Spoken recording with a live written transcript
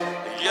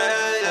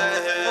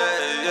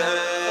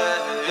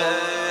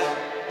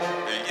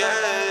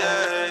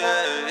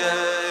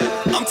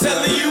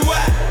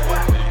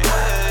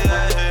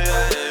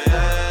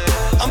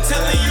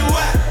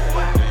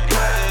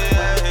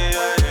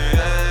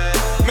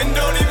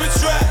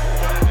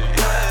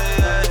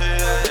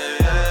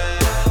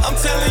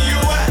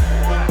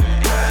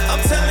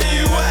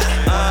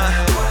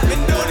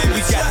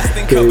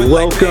Okay,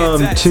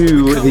 welcome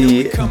to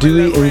the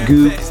Dewey and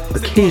Goop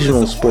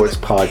Occasional Sports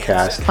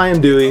Podcast. I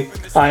am Dewey.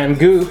 I am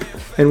Goop.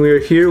 And we are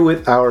here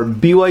with our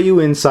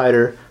BYU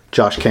Insider,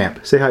 Josh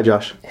Camp. Say hi,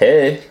 Josh.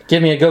 Hey.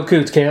 Give me a Go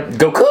Cougs, Camp.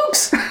 Go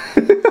Cougs!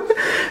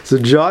 So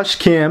Josh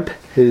Camp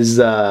is,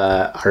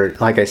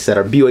 like I said,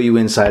 our BYU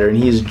Insider, and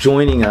he is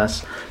joining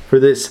us for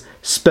this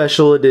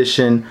special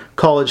edition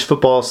college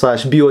football /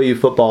 BYU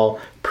football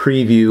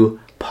preview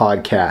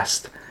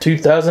podcast.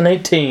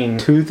 2018.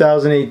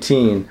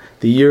 2018,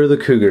 the year of the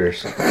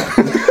Cougars.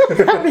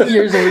 How many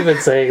years have we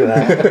been saying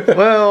that?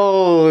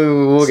 Well,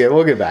 we'll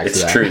get back to that.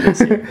 It's true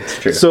this year. It's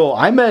true. So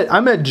I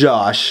met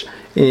Josh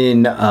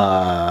in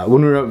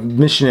when we were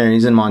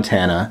missionaries in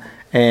Montana,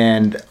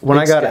 and when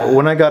I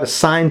got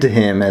assigned to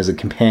him as a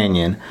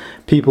companion,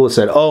 people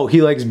said, "Oh,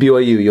 he likes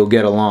BYU. You'll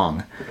get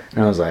along."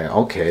 And I was like,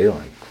 "Okay,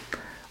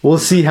 we'll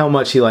see how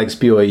much he likes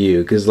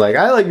BYU," because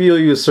I like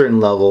BYU at a certain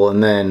level,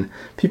 and then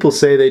people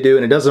say they do,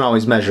 and it doesn't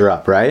always measure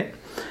up, right?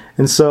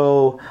 And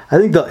so I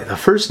think the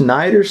first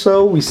night or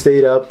so we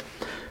stayed up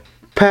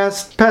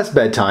past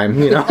bedtime,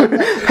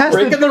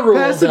 Breaking the rules,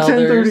 past the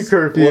 10:30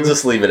 curfew. We'll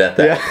just leave it at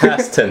that. Yeah.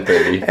 Past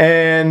 10:30.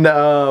 And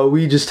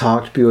we just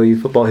talked BYU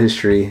football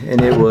history,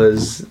 and it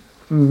was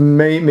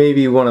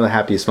maybe one of the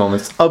happiest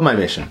moments of my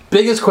mission.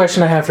 Biggest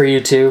question I have for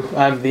you two.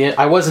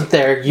 I wasn't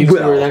there. You two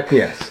were there.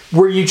 Yes.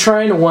 Were you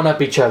trying to one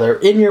up each other?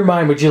 In your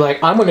mind, would you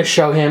I'm going to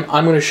show him.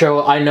 I'm going to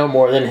show I know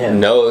more than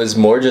him. No, it was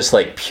more just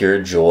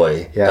pure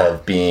joy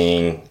of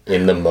being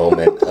in the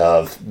moment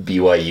of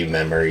BYU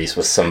memories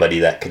with somebody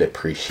that could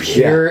appreciate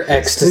pure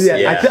ecstasy.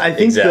 Yeah, I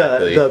think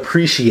exactly. the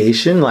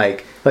appreciation,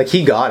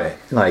 he got it.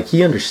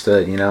 He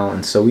understood,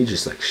 and so we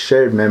just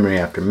shared memory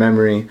after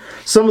memory.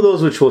 Some of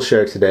those which we'll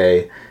share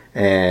today,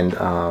 and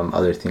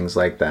other things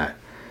like that.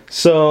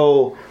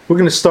 So we're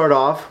going to start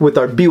off with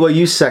our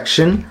BYU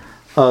section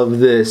of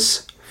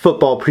this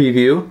football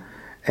preview,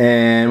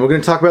 and we're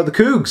going to talk about the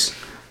Cougs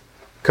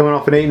coming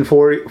off an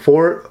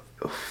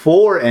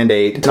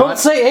 4-8. Don't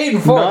say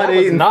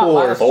 8-4. Not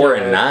 8-4.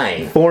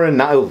 4-9.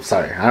 4-9. Oh,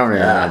 sorry, I don't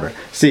even remember.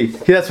 See,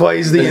 that's why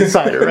he's the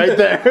insider right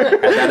there.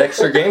 Had that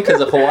extra game because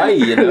of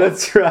Hawaii,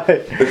 That's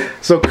right.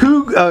 So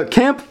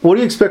Camp, what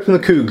do you expect from the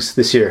Cougs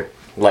this year?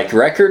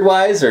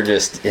 Record-wise or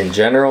just in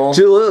general?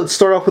 So let's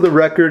start off with a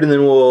record, and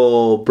then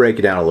we'll break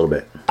it down a little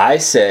bit. I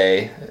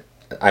say,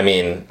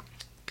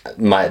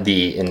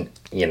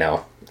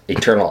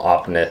 eternal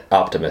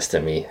optimist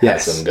in me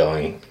has them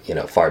going,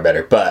 far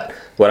better. But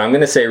what I'm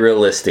going to say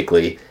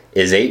realistically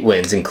is 8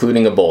 wins,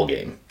 including a bowl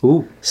game.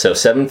 Ooh. So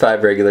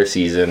 7-5 regular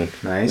season.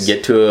 Nice.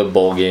 Get to a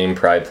bowl game,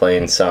 probably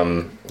playing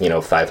some,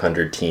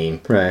 500 team.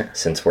 Right.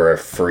 Since we're a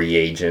free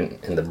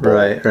agent in the bowl.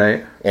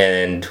 Right.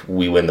 And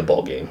we win the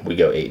bowl game. We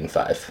go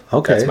 8-5.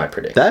 Okay. That's my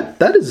prediction.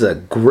 That is a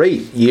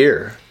great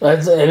year.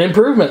 That's an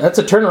improvement. That's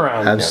a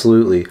turnaround.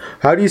 Absolutely. Yeah.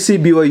 How do you see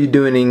BYU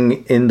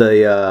doing in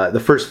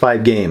the first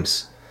 5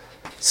 games?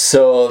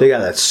 So they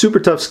got that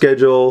super tough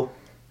schedule.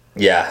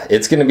 Yeah,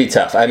 it's going to be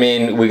tough.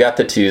 We got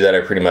the 2 that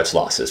are pretty much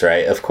losses,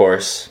 right? Of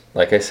course,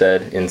 like I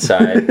said,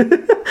 inside.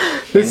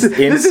 This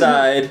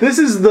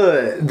is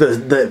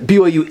the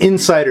BYU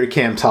Insider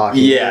Camp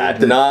talking. Yeah,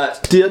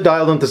 not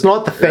dialed in. It's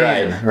not the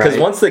fan. Because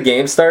once the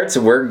game starts,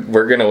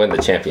 we're going to win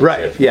the championship.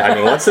 Right.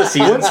 Yeah. Once the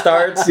season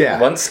starts,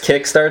 once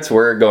kick starts,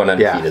 we're going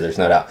undefeated. Yeah. There's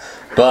no doubt.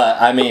 But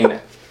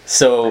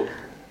so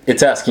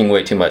it's asking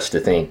way too much to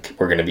think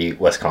we're going to beat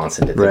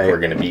Wisconsin, to think we're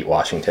going to beat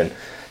Washington.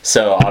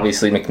 So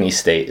obviously McNeese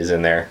State is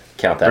in there.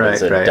 Count that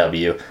as a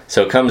W.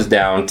 So it comes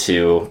down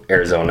to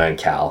Arizona and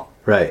Cal.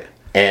 Right.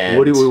 And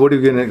what are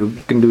you gonna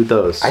do with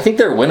those? I think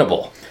they're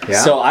winnable.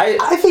 Yeah. So I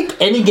think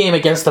any game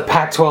against the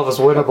Pac-12 is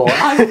winnable.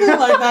 I feel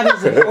like that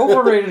is an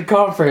overrated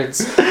conference,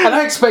 and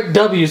I expect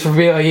W's from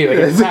BYU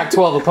against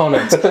Pac-12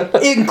 opponents,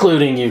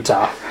 including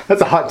Utah.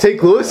 That's a hot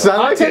take, Lewis.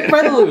 Hot take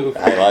by Lou.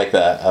 I like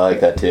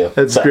that too.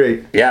 That's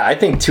great. Yeah, I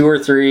think 2 or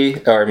 3.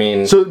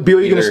 So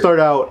BYU going to start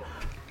out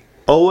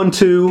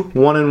 0-2,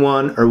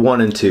 1-1, or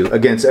 1-2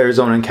 against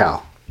Arizona and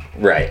Cal.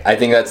 Right. I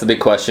think that's the big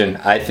question.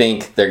 I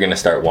think they're going to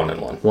start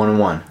 1-1.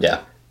 1-1.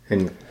 Yeah.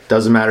 And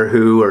doesn't matter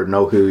who or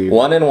know who you.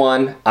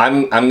 1-1.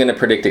 I'm going to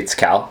predict it's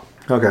Cal.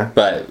 Okay.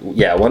 But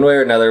yeah, one way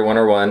or another,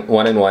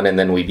 1-1, and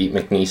then we beat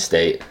McNeese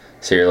State.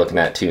 So you're looking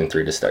at 2-3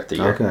 to start the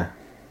year. Okay.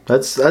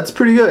 That's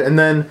pretty good. And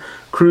then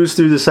cruise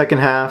through the second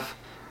half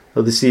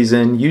of the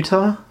season.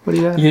 Utah? What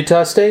do you got?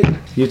 Utah State.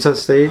 Utah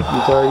State.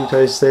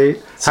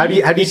 How do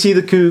you see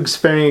the Cougs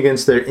faring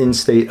against their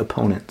in-state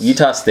opponents?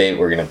 Utah State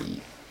we're going to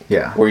beat.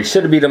 Yeah. We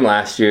should have beat them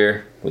last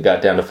year. We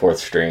got down to 4th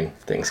string.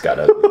 Things got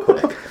ugly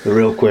quick.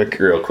 Real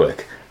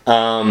quick.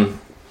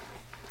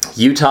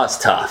 Utah's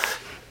tough.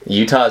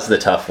 Utah's the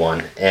tough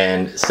one.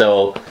 And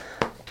so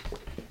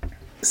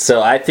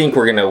I think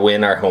we're going to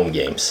win our home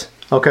games.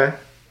 Okay.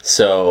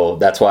 So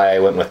that's why I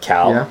went with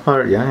Cal. Yeah.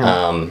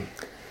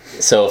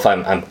 So if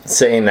I'm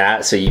saying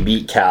that, so you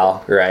beat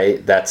Cal,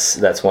 right?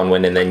 That's one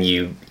win, and then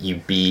you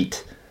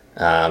beat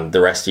the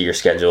rest of your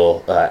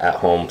schedule at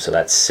home. So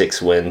that's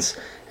 6 wins.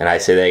 And I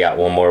say they got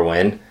one more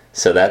win.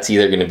 So that's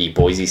either going to be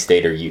Boise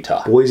State or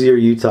Utah. Boise or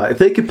Utah. If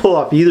they could pull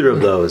off either of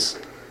those,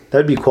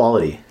 that'd be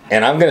quality.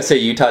 And I'm going to say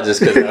Utah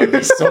just because that would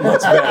be so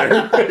much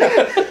better.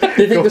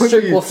 Do you think the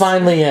streak will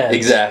finally end?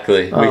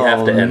 Exactly. We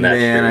have to end that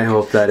streak. Man, I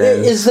hope that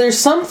ends. Is there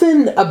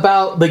something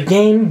about the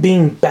game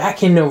being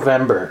back in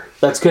November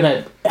that's going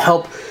to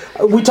help?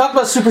 We talked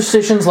about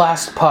superstitions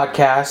last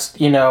podcast,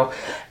 you know.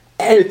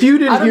 If you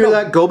didn't hear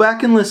that, go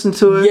back and listen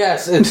to it.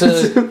 Yes, it's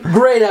a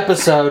great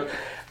episode.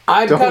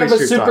 I'm kind of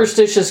a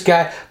superstitious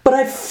guy, but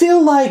I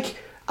feel like,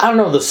 I don't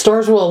know, the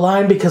stars will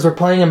align because we're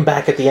playing them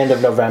back at the end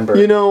of November.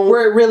 You know,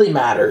 where it really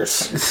matters.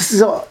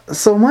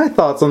 So my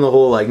thoughts on the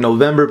whole like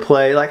November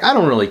play, like I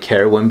don't really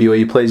care when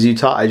BYU plays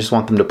Utah. I just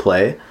want them to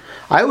play.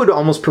 I would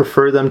almost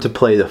prefer them to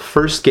play the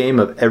first game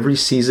of every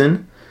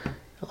season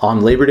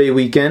on Labor Day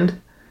weekend,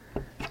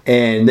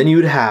 and then you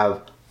would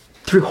have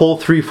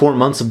 3-4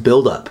 months of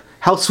build-up.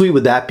 How sweet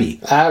would that be?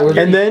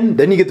 And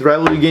then you get the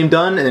rivalry game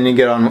done, and then you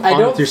get on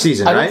with your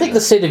season, right? I don't think the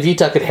state of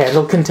Utah could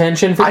handle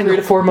contention for 3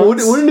 to 4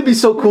 months. Wouldn't it be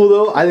so cool,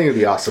 though? I think it would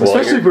be awesome,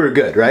 especially if we were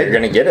good, right? You're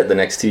going to get it the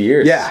next 2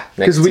 years. Yeah.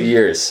 Next 2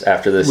 years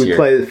after this year. We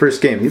play the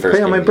first game. You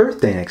play on my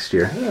birthday next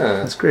year. Yeah.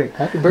 That's great.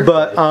 Happy birthday.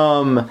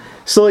 But,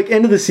 so, like,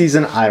 end of the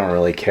season, I don't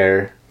really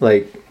care.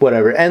 Like,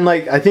 whatever. And,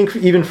 like, I think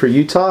even for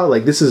Utah,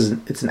 like, it's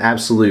an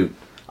absolute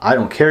I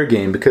don't care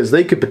game because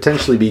they could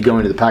potentially be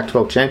going to the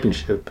Pac-12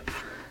 championship.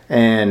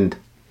 And...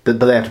 but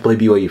they have to play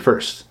BYU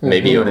first.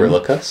 Maybe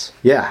overlook us?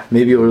 Yeah,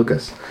 maybe overlook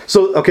us.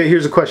 So, okay,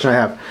 here's a question I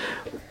have.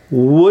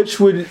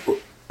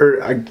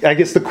 I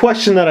guess the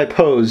question that I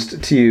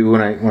posed to you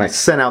when I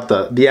sent out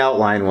the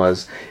outline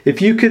was,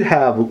 if you could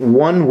have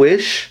one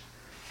wish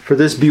for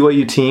this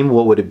BYU team,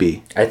 what would it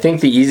be? I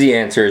think the easy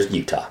answer is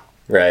Utah,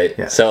 right?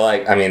 Yeah. So,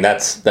 like, I mean,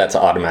 that's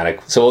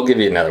automatic. So we'll give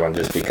you another one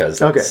just because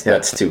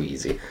that's too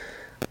easy.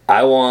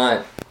 I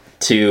want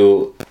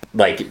to,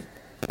 like,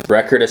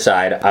 record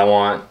aside, I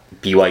want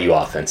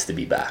BYU offense to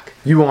be back.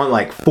 You want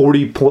like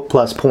 40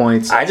 plus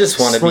points. I just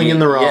want to be in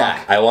the rock.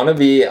 Yeah, I want to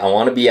be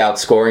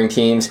outscoring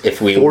teams.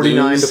 If we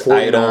 49 lose, to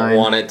 49. I don't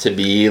want it to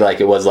be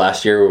like it was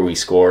last year where we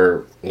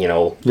score,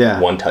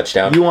 one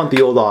touchdown. You want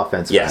the old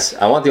offense. Yes,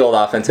 I want the old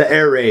offense. The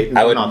air raid.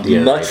 I would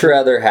much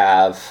rather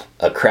have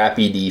a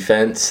crappy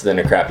defense than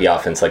a crappy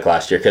offense like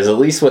last year, because at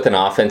least with an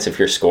offense, if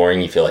you're scoring,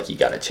 you feel like you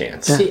got a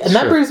chance. See, and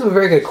that brings up a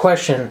very good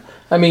question.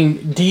 I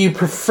mean, do you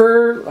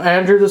prefer,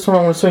 Andrew, this one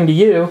I'm going to swing to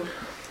you,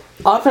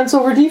 offense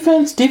over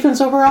defense, defense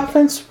over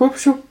offense?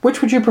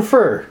 Which would you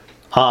prefer?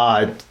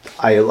 I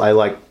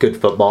like good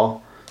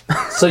football.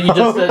 So you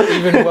just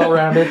even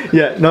well-rounded?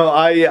 Yeah, no,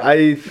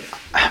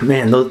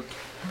 man, the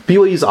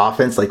BYU's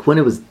offense, like when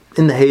it was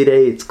in the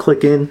heyday, it's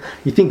clicking.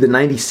 You think the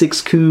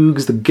 96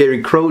 Cougs, the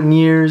Gary Croton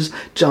years,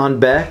 John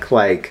Beck,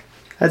 like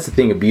that's the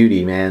thing of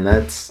beauty, man.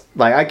 That's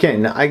like I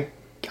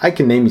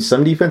can name you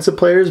some defensive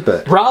players,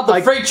 but Rob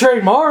the Freight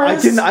Train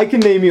Morris. I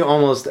can name you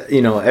almost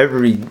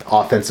every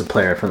offensive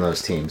player from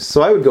those teams.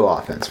 So I would go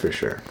offense for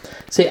sure.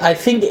 See, I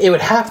think it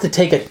would have to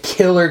take a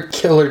killer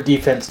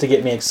defense to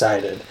get me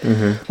excited.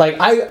 Mm-hmm. Like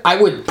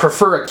I would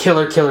prefer a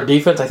killer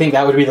defense. I think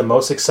that would be the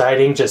most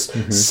exciting. Just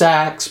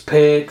sacks,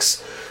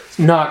 picks,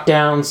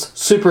 knockdowns,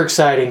 super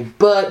exciting.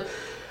 But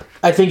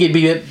I think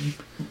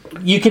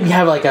you can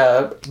have like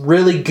a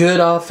really good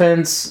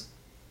offense.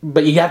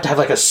 But you have to have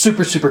like a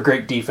super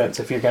great defense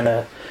if you're going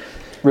to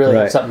really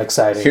have something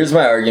exciting. Here's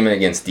my argument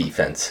against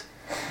defense.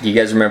 You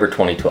guys remember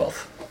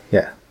 2012?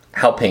 Yeah.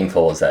 How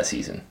painful was that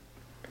season?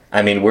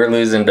 I mean, we're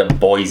losing to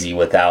Boise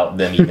without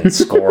them even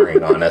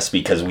scoring on us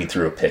because we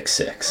threw a pick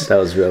six. That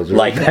was really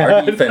like bad.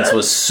 Our defense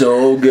was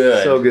so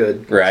good. So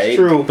good. Right?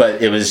 True.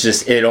 But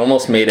it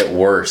almost made it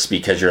worse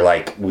because you're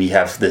like, we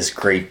have this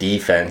great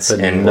defense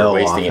and we're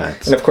wasting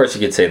it. And of course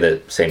you could say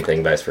the same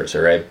thing vice versa,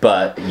 right?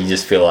 But you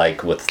just feel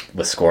like with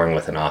scoring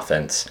with an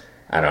offense,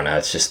 I don't know,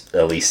 it's just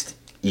at least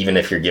even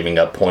if you're giving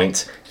up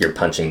points, you're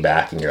punching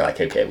back and you're like,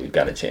 okay, we've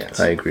got a chance.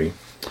 I agree.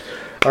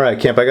 All right,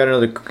 Camp,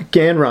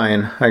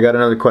 Ryan, I got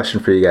another question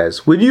for you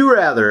guys. Would you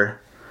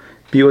rather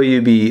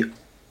BYU be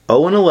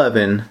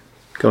 0-11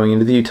 going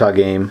into the Utah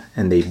game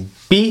and they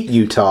beat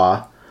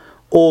Utah,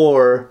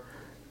 or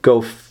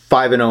go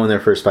 5-0 in their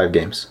first 5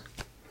 games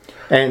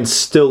and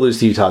still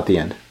lose to Utah at the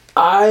end?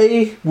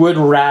 I would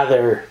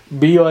rather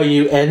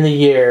BYU end the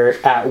year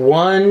at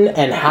 1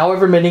 and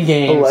however many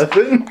games.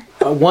 11?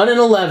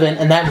 1-11,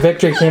 and that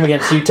victory came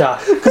against Utah.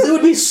 Because it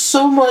would be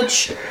so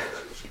much...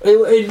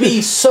 It'd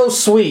be so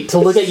sweet to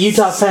look at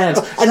Utah fans.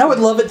 And I would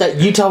love it that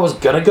Utah was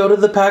going to go to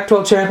the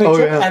Pac-12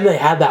 championship, and they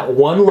had that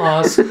one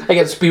loss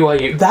against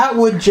BYU. That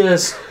would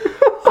just...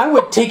 I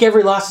would take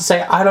every loss and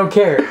say, I don't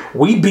care.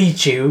 We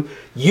beat you.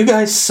 You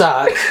guys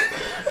suck.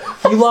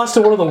 You lost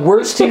to one of the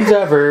worst teams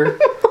ever.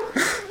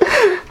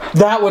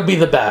 That would be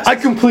the best. I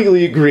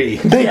completely agree.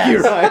 Thank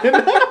you,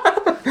 Ryan.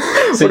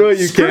 What about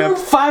you, Cam?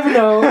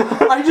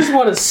 5-0. I just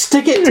want to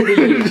stick it to the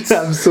Utes.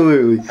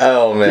 Absolutely.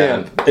 Oh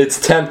man,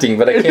 it's tempting,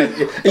 but I can't.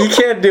 You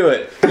can't do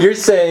it. You're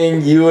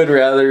saying you would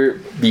rather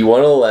be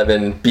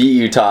 1-11, beat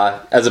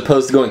Utah, as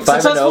opposed to going 5-0.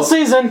 Successful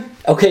season.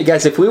 Okay,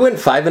 guys, if we went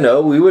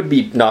 5-0, we would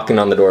be knocking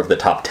on the door of the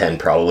top 10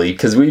 probably,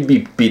 because we'd be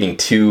beating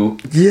two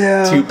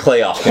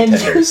playoff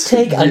contenders.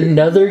 Can you take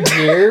another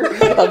year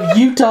of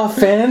Utah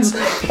fans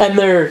and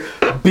their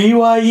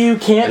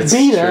BYU can't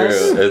beat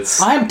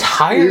us. I'm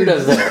tired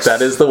of this.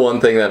 That is the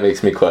one thing that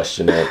makes me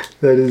question it.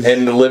 That is.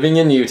 And living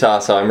in Utah,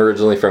 so I'm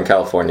originally from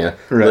California.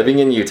 Right. Living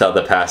in Utah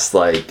the past,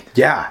 like...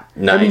 Yeah.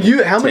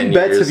 How many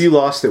bets have you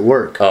lost at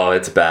work? Oh,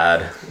 it's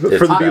bad. For the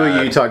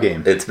BYU Utah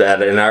game. It's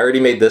bad, and I already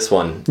made this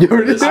one. You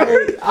already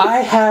did? I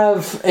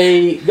have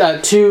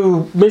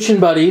two mission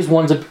buddies.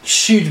 One's a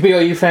huge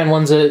BYU fan,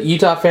 one's a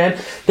Utah fan.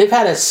 They've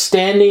had a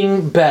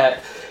standing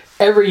bet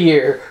every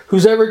year.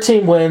 Whoever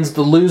team wins,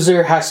 the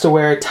loser has to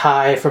wear a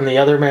tie from the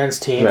other man's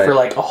team for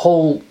like a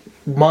whole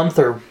month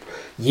or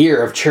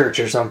year of church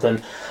or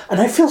something. And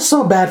I feel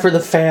so bad for the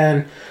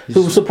fan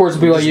who supports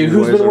BYU,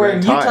 who's been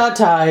wearing Utah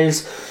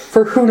ties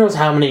for who knows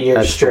how many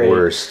years straight. That's the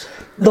worst.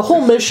 The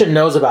whole mission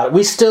knows about it.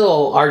 We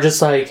still are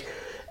just like...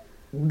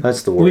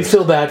 That's the worst. We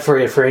feel bad for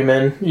you,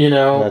 Freeman, you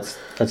know?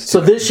 That's so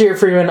this year,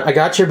 Freeman, I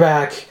got your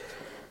back.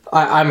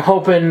 I'm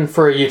hoping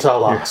for a Utah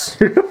loss.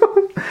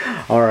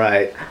 All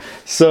right.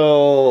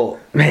 So,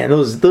 man,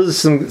 those are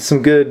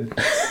some good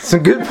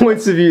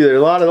points of view there.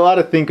 A lot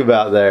to think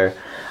about there.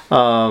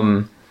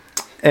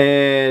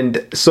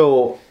 And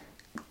so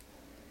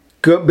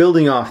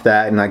building off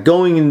that and like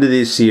going into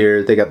this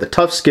year, they got the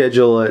tough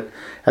schedule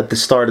at the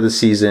start of the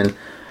season.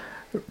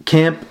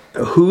 Camp,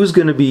 who's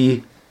going to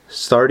be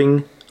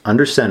starting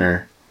under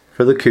center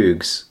for the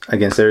Cougs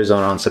against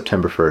Arizona on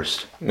September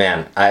 1st?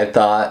 Man, I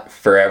thought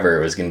forever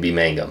it was going to be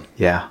Mangum.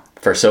 Yeah.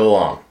 For so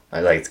long. I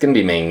was like, it's going to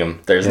be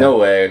Mangum. There's no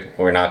way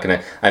we're not going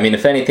to... I mean,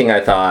 if anything, I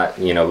thought,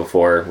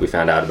 before we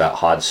found out about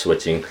Hodge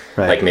switching,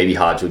 like maybe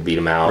Hodge would beat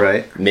him out.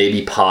 Right.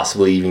 Maybe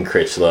possibly even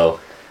Critchlow.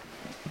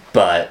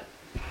 But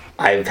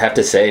I have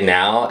to say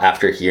now,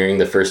 after hearing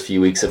the first few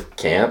weeks of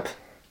camp,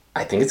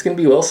 I think it's going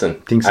to be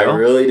Wilson. Think so? I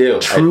really do.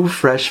 True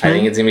freshman? I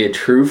think it's going to be a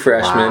true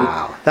freshman.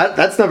 Wow.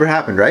 That's never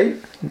happened, right?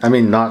 I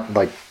mean, not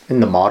like in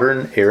the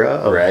modern era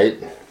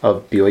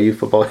of BYU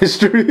football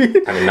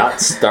history. I mean,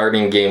 not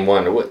starting game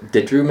one. What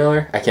did Drew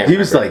Miller? I can't remember. He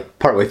was like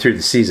partway through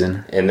the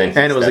season. And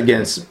it was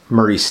against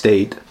Murray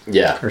State.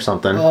 Yeah. Or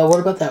something. What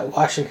about that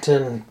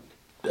Washington...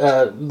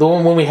 the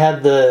one when we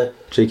had the...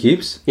 Jake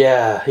Heaps?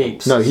 Yeah,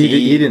 Heaps. No,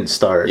 he didn't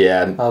start.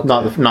 Yeah.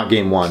 Okay. Not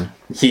game one.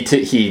 He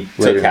took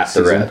half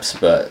the reps,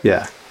 but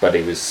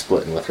he was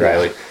splitting with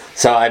Riley. Right.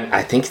 So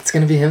I think it's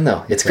going to be him,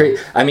 though. It's great.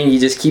 I mean, you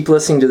just keep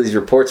listening to these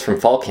reports from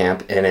fall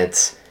camp, and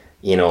it's,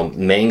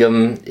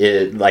 Mangum,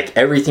 like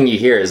everything you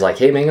hear is like,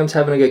 hey, Mangum's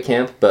having a good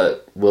camp,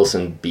 but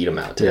Wilson beat him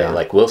out today. Yeah.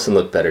 Like, Wilson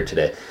looked better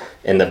today.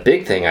 And the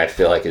big thing I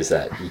feel like is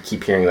that you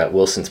keep hearing that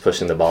Wilson's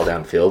pushing the ball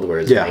downfield,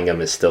 whereas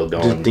Mangum is still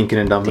going... Just dinking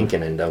and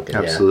dunking.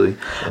 Absolutely.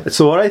 Yeah.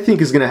 So what I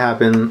think is going to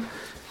happen,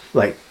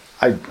 like,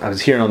 I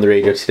was hearing on the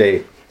radio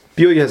today,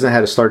 BYU hasn't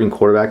had a starting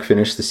quarterback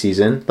finish the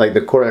season. Like,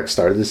 the quarterback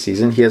started the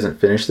season. He hasn't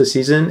finished the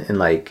season in,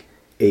 like,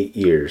 8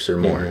 years or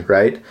more,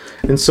 right?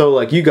 And so,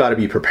 like, you got to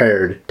be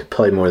prepared to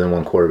play more than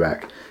one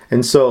quarterback.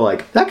 And so,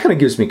 like, that kind of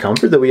gives me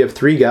comfort that we have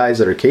 3 guys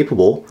that are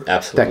capable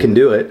that can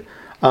do it.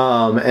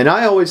 And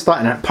I always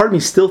thought, and part of me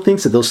still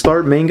thinks that they'll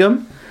start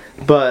Mangum,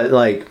 but,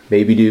 like,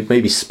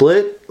 maybe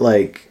split,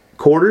 like,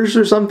 quarters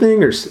or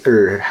something,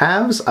 or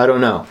halves. I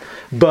don't know.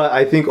 But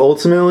I think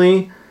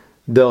ultimately...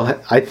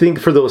 I think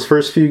for those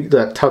first few,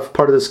 that tough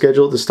part of the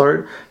schedule at the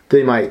start,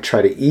 they might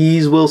try to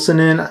ease Wilson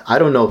in. I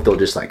don't know if they'll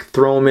just like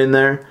throw him in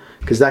there,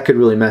 because that could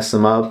really mess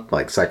them up,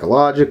 like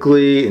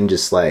psychologically and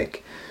just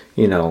like,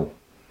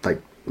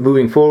 like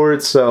moving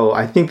forward. So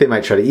I think they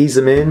might try to ease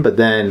him in, but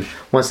then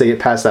once they get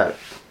past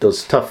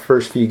those tough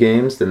first few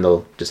games, then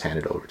they'll just hand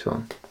it over to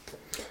him.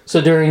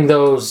 So during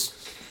those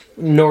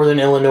Northern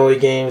Illinois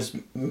games,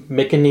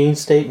 McNeese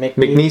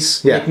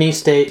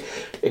State,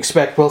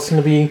 expect Wilson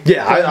to be...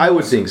 Yeah, I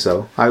would think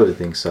so.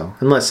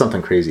 Unless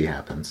something crazy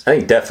happens. I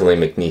think definitely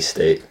McNeese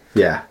State.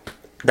 Yeah.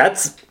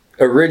 That's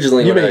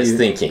originally what I was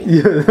thinking.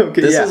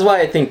 This is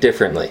why I think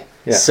differently.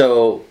 Yeah.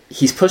 So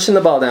he's pushing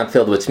the ball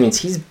downfield, which means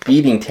he's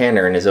beating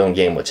Tanner in his own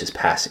game, which is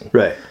passing.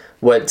 Right.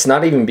 What's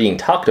not even being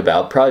talked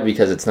about, probably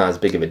because it's not as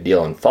big of a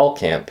deal in fall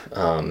camp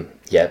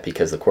yet,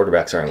 because the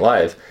quarterbacks aren't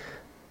live,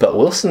 but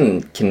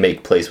Wilson can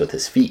make plays with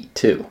his feet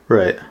too.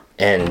 Right.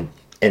 And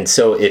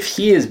so if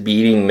he is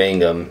beating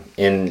Mangum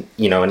and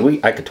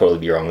I could totally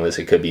be wrong on this,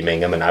 it could be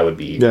Mangum and I would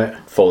be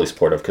fully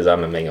supportive because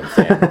I'm a Mangum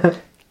fan.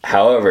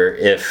 However,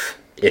 if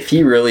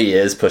he really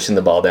is pushing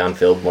the ball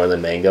downfield more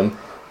than Mangum,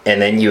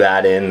 and then you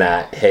add in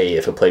that, hey,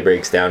 if a play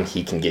breaks down,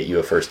 he can get you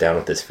a first down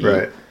with his feet.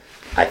 Right.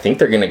 I think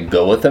they're going to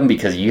go with him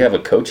because you have a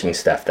coaching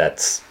staff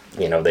that's,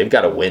 they've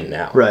got to win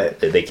now. Right.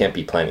 They can't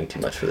be planning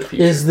too much for the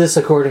future. Is this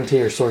according to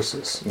your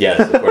sources? Yes,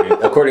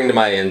 according to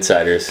my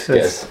insiders.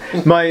 Yes.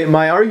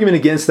 My argument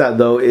against that,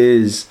 though,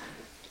 is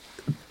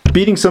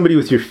beating somebody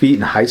with your feet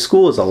in high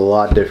school is a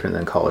lot different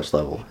than college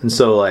level. And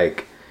so,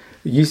 like,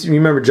 you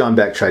remember John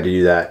Beck tried to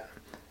do that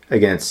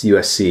against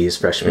USC his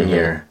freshman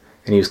year,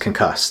 and he was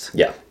concussed.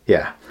 Yeah.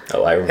 Yeah.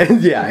 Oh, I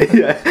remember.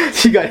 Yeah.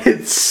 He got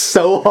hit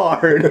so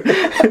hard.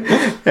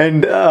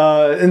 and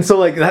so,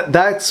 like,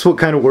 that's what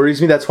kind of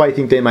worries me. That's why I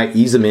think they might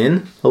ease him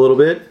in a little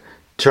bit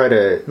try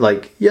to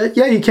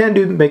you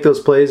can make those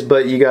plays,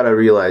 but you got to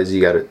realize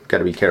you got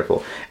to be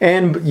careful.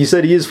 And you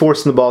said he is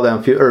forcing the ball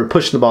downfield or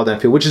pushing the ball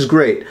downfield, which is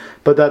great,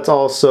 but that's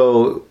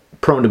also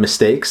prone to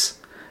mistakes.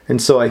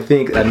 And so I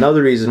think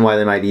another reason why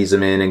they might ease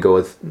him in and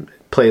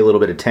play a little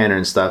bit of Tanner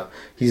and stuff.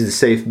 He's the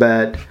safe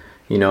bet.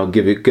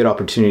 Give a good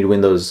opportunity to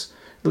win those.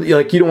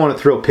 Like, you don't want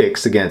to throw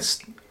picks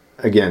against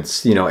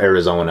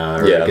Arizona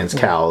or against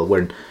Cal,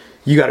 where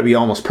you got to be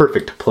almost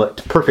perfect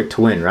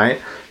to win,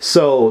 right?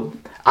 So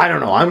I don't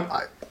know.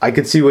 I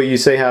could see what you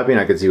say happening.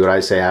 I could see what I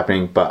say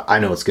happening, but I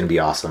know it's going to be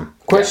awesome.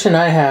 Question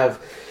I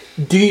have: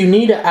 do you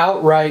need to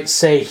outright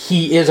say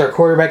he is our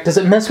quarterback? Does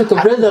it mess with the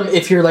rhythm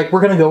if you're like,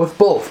 we're going to go with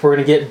both? We're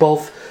going to get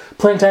both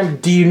playing time.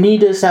 Do you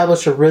need to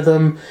establish a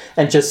rhythm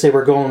and just say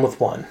we're going with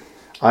one?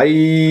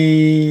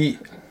 I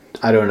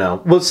don't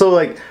know. Well, so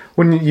like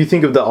when you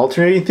think of the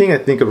alternating thing, I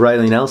think of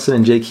Riley Nelson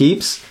and Jake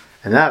Heaps,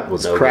 and that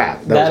was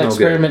crap. That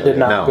experiment did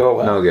not go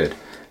well. No good.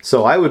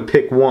 So I would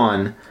pick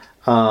one,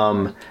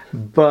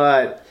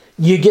 but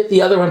you get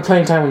the other one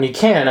playing time when you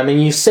can. I mean,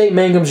 you say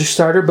Mangum's your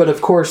starter, but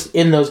of course,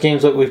 in those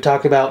games that we've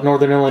talked about,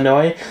 Northern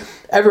Illinois,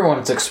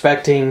 everyone's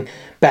expecting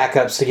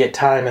backups to get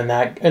time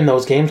in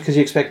those games because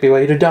you expect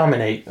BYU to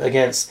dominate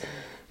against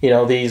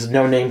these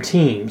no-name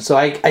teams. So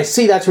I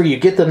see that's where you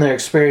get them their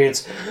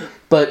experience,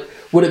 but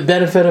would it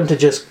benefit them to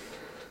just,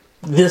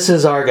 this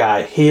is our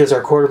guy, he is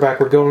our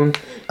quarterback, we're going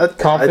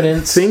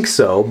confidence? I think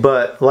so,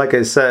 but like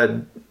I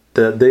said,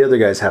 the other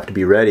guys have to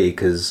be ready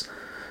because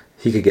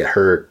he could get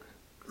hurt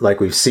like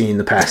we've seen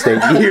the past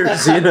 8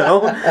 years, and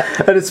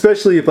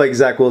especially if like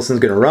Zach Wilson's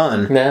going to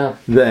run,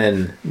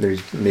 then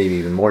there's maybe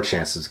even more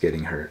chances of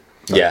getting hurt.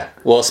 Yeah,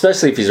 well,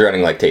 especially if he's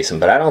running like Taysom,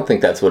 but I don't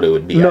think that's what it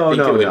would be. I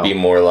think it would be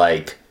more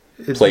like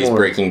plays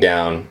breaking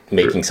down,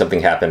 making something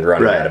happen,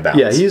 running out of bounds.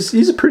 Yeah,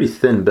 he's a pretty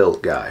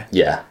thin-built guy.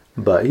 Yeah.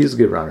 But he's a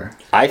good runner.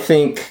 I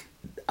think,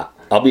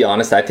 I'll be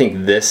honest, I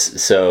think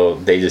so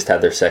they just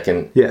had their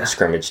second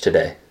scrimmage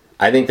today.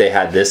 I think they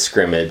had this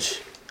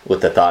scrimmage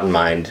with the thought in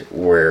mind,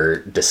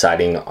 we're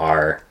deciding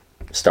our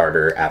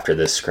starter after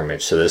this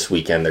scrimmage. So this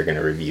weekend they're going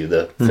to review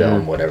the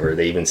film, whatever.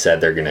 They even said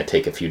they're going to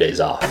take a few days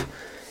off,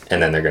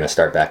 and then they're going to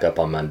start back up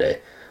on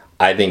Monday.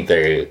 I think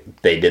they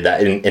did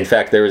that. In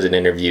fact, there was an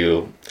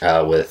interview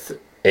with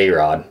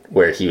A-Rod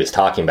where he was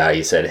talking about it.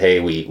 He said, hey,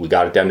 we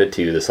got it down to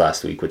 2 this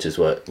last week, which is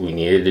what we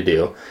needed to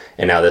do.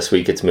 And now this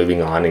week it's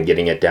moving on and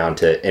getting it down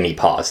to, and he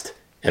paused.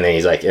 And then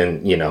he's like,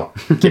 getting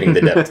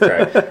the depth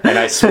chart. And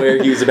I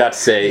swear he was about to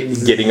say,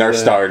 getting our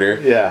starter.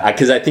 Yeah.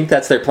 Because I think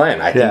that's their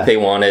plan. I think they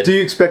wanted... Do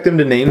you expect them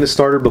to name the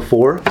starter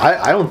before?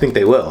 I don't think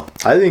they will.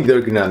 I think they're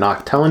going to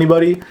not tell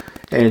anybody,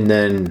 and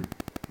then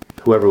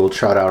whoever will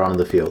trot out onto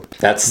the field.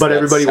 But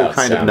everybody will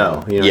kind of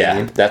know. You know what I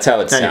mean? That's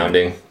how it's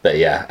sounding. But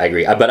yeah, I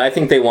agree. But I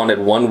think they wanted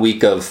 1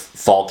 week of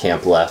fall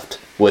camp left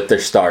with their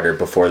starter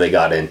before they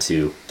got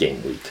into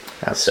game week.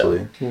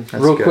 Absolutely. So,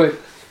 real quick,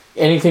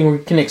 anything we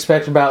can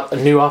expect about a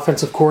new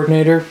offensive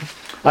coordinator?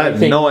 I have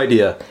no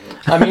idea.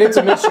 I mean, it's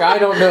a mystery. I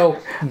don't know.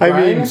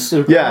 Grimes?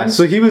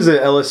 So he was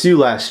at LSU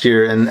last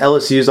year, and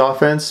LSU's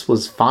offense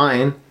was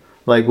fine.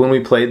 Like, when we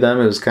played them,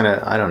 it was kind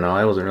of, I don't know,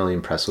 I wasn't really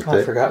impressed with it.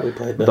 I forgot we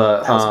played them.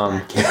 But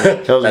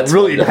that was a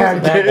really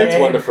bad game. That's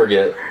one to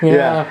forget.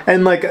 Yeah.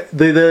 And, like,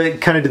 they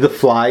kind of did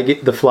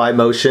the fly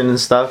motion and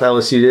stuff,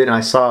 LSU did, and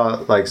I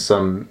saw, like,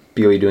 some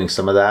BYU doing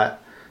some of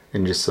that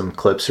in just some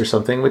clips or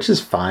something, which is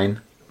fine.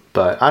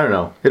 But, I don't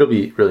know. It'll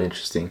be really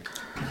interesting.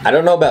 I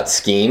don't know about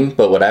scheme,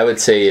 but what I would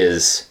say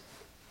is,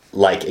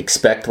 like,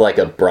 expect, like,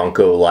 a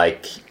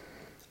Bronco-like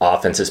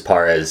offense as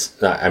far as,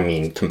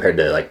 compared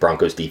to like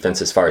Broncos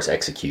defense as far as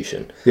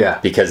execution. Yeah.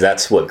 Because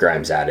that's what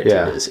Grimes'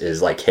 attitude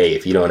is like, hey,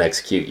 if you don't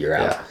execute, you're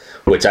out. Yeah.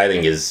 Which I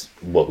think is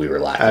what we were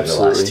lacking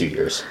the last 2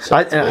 years. So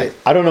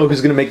I don't know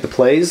who's going to make the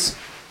plays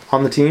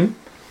on the team.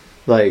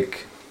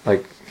 Like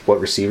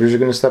what receivers are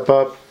going to step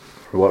up,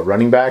 or what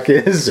running back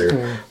is,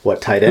 or what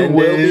tight end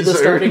will be the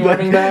starting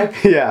running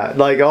back. Yeah,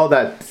 like all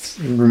that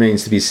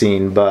remains to be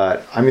seen.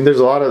 But I mean, there's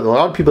a lot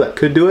of people that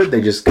could do it.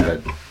 They just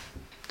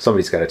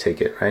somebody's got to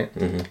take it, right?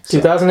 Mm-hmm.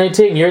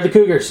 2018, you're the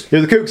Cougars.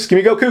 You're the Cougs. Give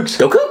me go Cougs.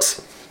 Go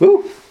Cougs.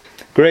 Woo.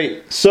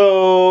 Great.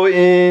 So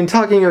in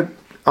talking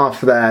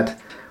off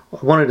that,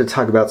 I wanted to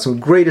talk about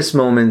some greatest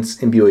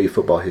moments in BYU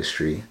football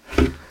history.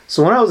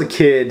 So when I was a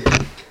kid,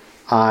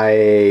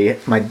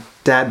 my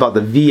dad bought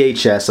the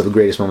VHS of the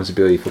greatest moments of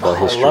BYU football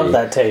history. I love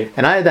that tape.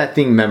 And I had that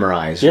thing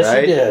memorized, yes,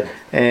 right? Yes, you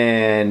did.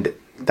 And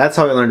that's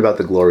how I learned about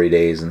the glory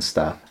days and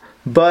stuff.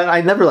 But I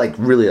never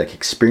really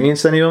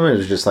experienced any of them. It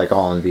was just like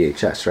all on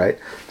VHS, right?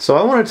 So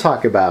I want to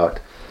talk about,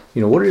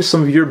 what are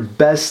some of your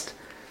best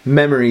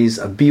memories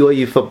of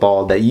BYU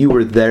football that you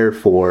were there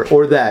for,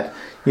 or that,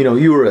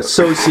 you were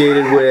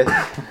associated with,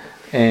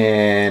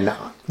 and...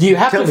 Do you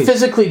have to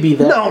physically be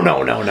there?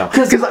 No.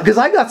 Because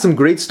I got some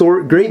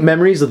great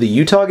memories of the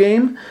Utah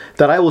game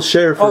that I will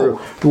share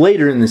for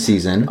later in the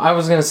season. I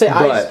was going to say,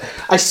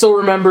 I still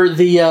remember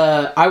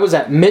I was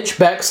at Mitch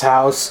Beck's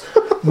house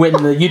when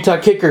the Utah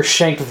kicker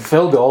shanked the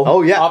field goal.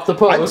 Oh yeah, off the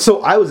post.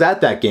 So I was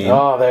at that game.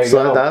 Oh, there you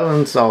go. That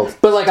one's all.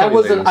 But like I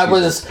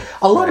was.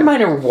 A lot of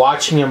mine are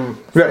watching him.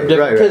 Right.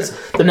 Because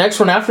the next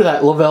one after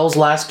that, Lavelle's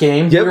last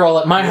game. Yep. We were all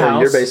at my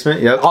house. Your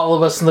basement. Yep. All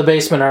of us in the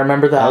basement. I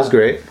remember that. That was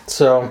great.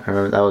 So I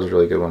remember that was a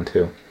really good one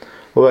too.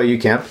 What about you,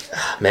 Camp?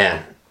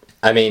 Man,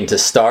 I mean, to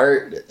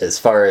start, as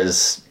far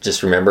as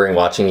just remembering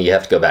watching, you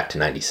have to go back to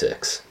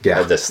 '96. Yeah,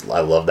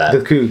 I love that. The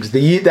Cougs.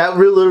 That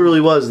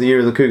literally was the year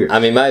of the Cougars. I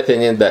mean, in my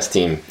opinion, best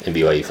team in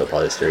BYU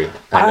football history.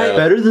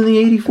 Better than the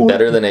 '84.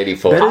 Better than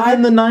 '84. Better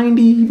than the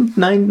 90.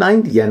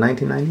 Yeah,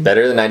 1990.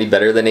 Better than '90.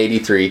 Better than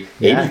 '83.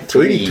 Yeah,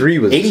 83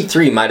 was.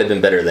 '83 might have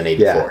been better than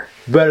 '84. Yeah.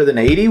 Better than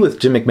 '80 with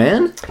Jim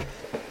McMahon.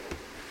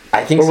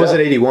 I think so. Or was it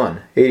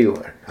 '81?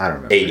 '81. I don't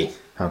remember. '80.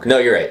 Okay. No,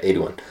 you're right.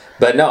 '81.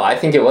 But no, I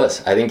think it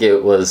was. I think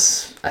it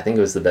was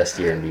the best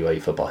year in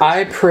BYU football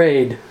history. I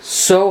prayed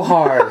so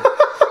hard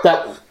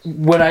that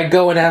when I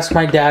go and ask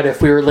my dad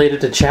if we were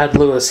related to Chad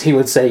Lewis, he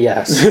would say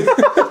yes.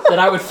 That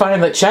I would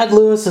find that Chad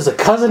Lewis is a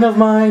cousin of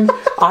mine.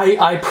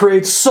 I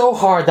prayed so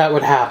hard that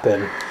would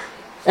happen.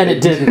 And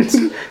it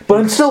didn't. But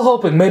I'm still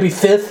hoping. Maybe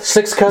fifth,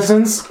 sixth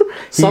cousins?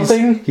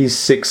 Something? He's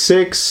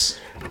 6'6".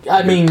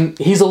 I mean,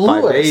 he's a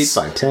Lewis.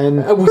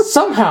 5'8", 5'10".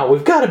 Somehow,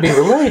 we've got to be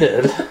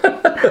related.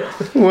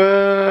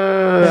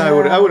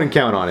 Well, I wouldn't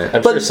count on it.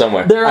 I'm sure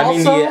somewhere.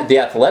 The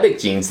athletic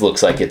genes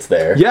looks like it's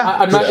there. Yeah,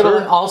 I'm not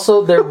going to.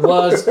 Also, there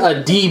was a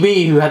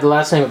DB who had the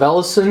last name of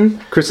Ellison.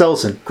 Chris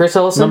Ellison.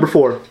 Number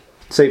 4.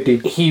 Safety.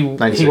 He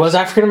was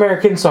African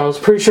American, so I was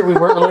pretty sure we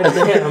weren't related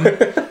to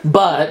him.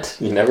 But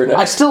you never know.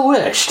 I still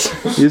wished.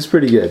 He was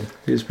pretty good.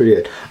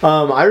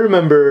 I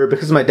remember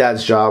because of my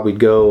dad's job, we'd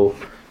go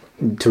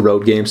to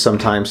road games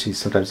sometimes. He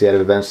had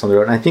events on the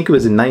road. And I think it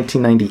was in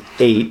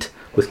 1998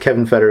 with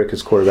Kevin Federick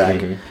as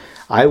quarterback. Mm-hmm.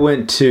 I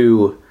went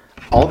to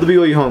all the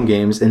BYU home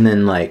games and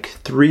then like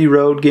 3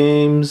 road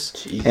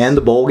games and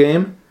the bowl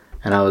game.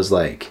 And I was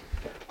like,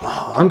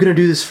 oh, I'm going to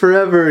do this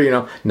forever,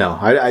 No,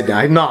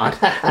 I'm not.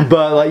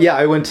 But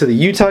I went to the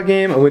Utah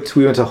game. We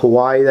went to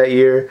Hawaii that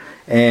year.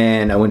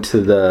 And I went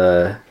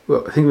to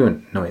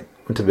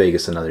went to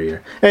Vegas another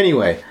year.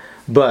 Anyway,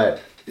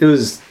 but it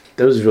was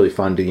really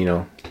fun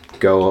to,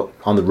 go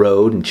on the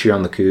road and cheer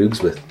on the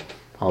Cougs with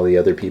all the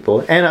other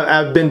people. And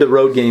I've been to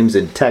road games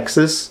in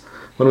Texas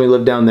when we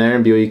lived down there,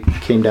 and BYU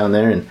came down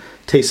there, and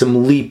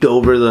Taysom leaped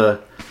over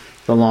the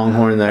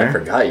Longhorn there. I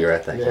forgot you were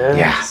at that game.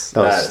 Yeah,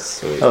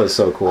 that was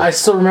so cool. I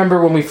still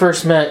remember when we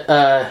first met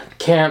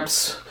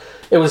Camps.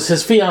 It was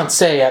his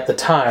fiancée at the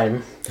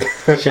time,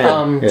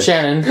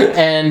 Shannon,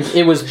 and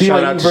it was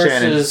BYU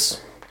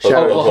versus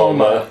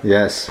Oklahoma.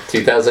 Yes,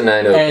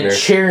 2009 opener. And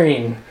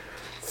cheering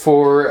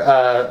for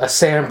a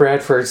Sam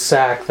Bradford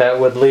sack that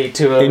would lead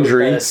to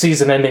a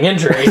season-ending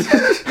injury.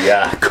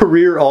 Yeah,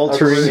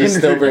 career-altering. She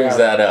still brings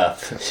that up.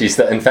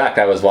 In fact,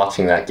 I was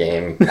watching that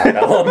game not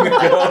that long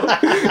ago,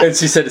 and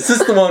she said, "Is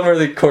this the one where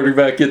the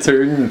quarterback gets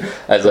hurt?" And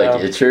I was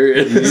like, "It sure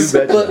is."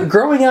 But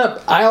growing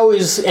up,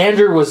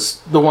 Andrew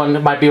was the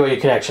one, my BYU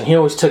connection. He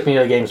always took me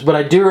to the games, but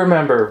I do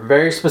remember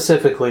very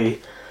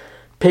specifically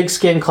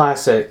Pigskin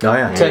Classic,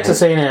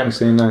 Texas A&M.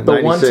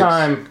 The one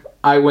time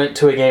I went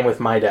to a game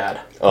with my dad.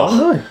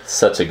 Oh,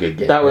 such a good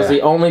game. That was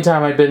the only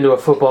time I'd been to a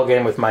football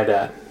game with my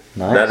dad.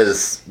 Nice. That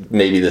is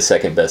maybe the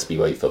second best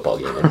BYU football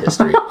game in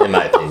history, in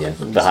my opinion,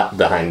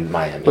 behind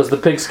Miami. Was the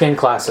Pigskin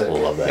Classic. I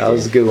love that game.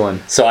 Was a good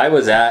one. So I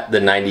was at the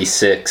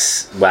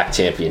 '96 WAC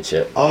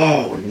championship.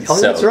 Oh,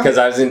 that's right.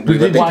 Because we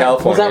lived in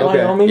California. Was that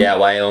Wyoming? Yeah,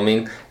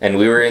 Wyoming. And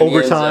we were in the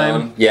end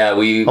zone. Yeah,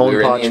 we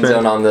were in the end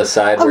zone on the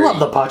side. I love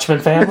the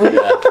Pochman family.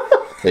 Yeah,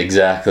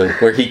 exactly.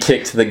 Where he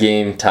kicked the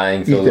game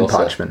tying field goal.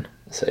 Ethan Pochman.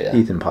 So yeah.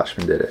 Ethan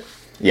Pochman did it.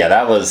 Yeah,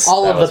 that was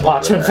all of the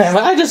Pochman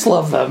family. I just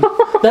love them.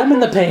 Them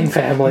and the Payne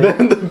family.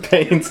 The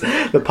Paynes,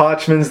 the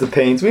Pochmans, the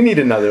Paynes. They need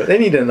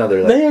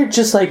another. They are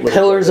just like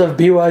pillars of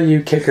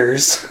BYU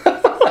kickers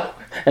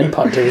and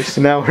punters.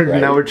 Now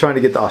we're trying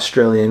to get the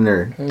Australian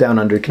or down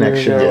under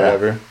connection or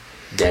whatever.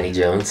 Danny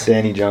Jones. Yeah,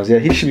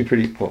 he should be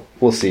pretty. Well,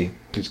 we'll see.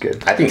 He's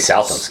good. I think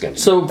Southam's going to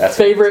be. So,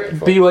 favorite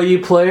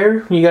BYU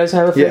player? You guys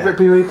have a favorite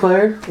BYU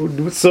player?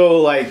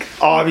 So,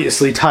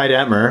 obviously Ty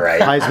Detmer,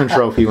 right. Heisman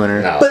Trophy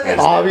winner. No, but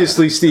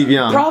obviously Steve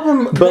Young.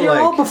 They're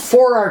all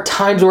before our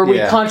times where we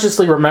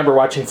consciously remember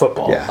watching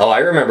football. Yeah. Oh, I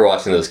remember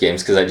watching those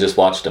games because I just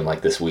watched them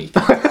this week.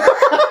 For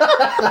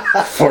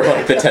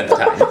the 10th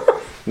time.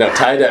 No,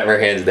 Ty Detmer,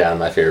 hands down,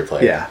 my favorite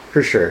player. Yeah,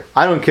 for sure.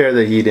 I don't care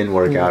that he didn't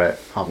work out at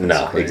offensive.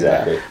 No,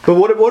 exactly. Yeah. But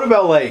what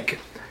about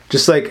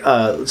just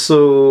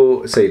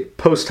so say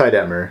post Ty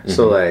Detmer,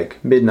 so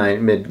mid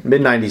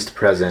 90s to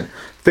present,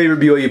 favorite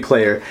BYU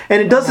player,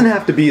 and it doesn't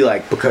have to be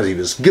because he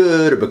was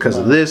good or because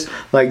of this,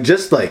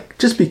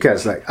 just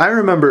because I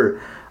remember,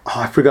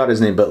 I forgot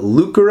his name, but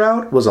Luke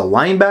Garout was a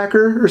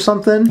linebacker or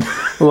something,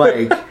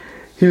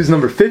 He was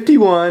number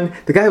 51.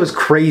 The guy was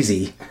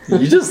crazy.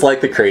 You just like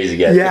the crazy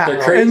guys. Yeah, if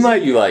they're crazy, and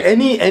like you like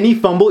any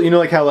fumble,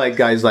 like how like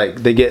guys like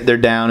they're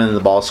down and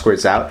the ball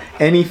squirts out.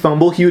 Any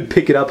fumble, he would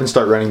pick it up and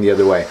start running the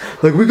other way.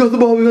 Like, we got the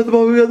ball, we got the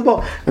ball, we got the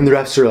ball. And the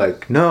refs are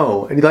like,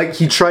 no. And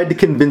he tried to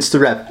convince the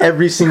ref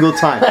every single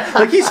time.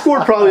 Like, he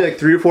scored probably like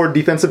 3 or 4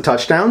 defensive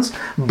touchdowns,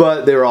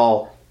 but they were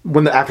all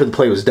after the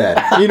play was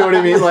dead. You know what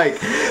I mean? Like,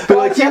 but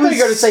like, I thought you were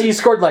going to say he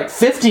scored like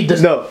 50.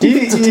 No,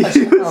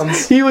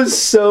 he was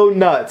so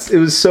nuts. It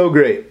was so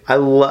great. I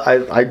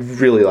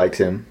really liked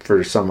him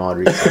for some odd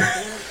reason.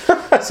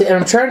 See, and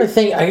I'm trying to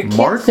think. I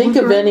can't think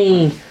of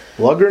any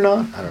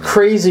Luggernaut? I don't know.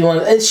 Crazy one.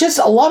 It's just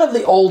a lot of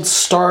the old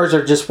stars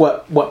are just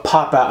what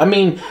pop out. I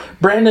mean,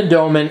 Brandon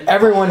Doman.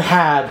 Everyone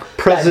had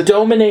that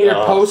Dominator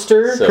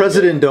poster. So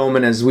President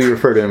Doman, as we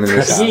refer to him in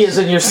this house. He is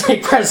in your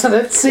state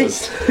presidency.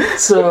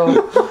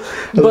 So,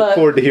 I look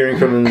forward to hearing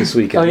from him this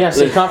weekend. Oh yeah,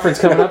 state conference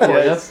coming up for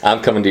you.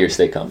 I'm coming to your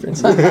state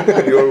conference.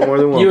 You're more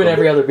than welcome. You and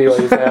every other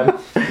BYU fan.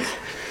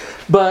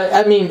 But,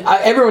 I mean,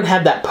 everyone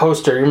had that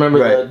poster. You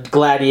remember the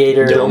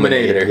Gladiator?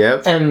 Dominator,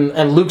 yep.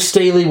 And Luke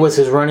Staley was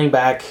his running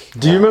back.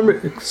 Do you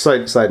remember,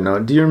 side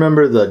note, do you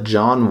remember the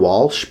John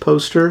Walsh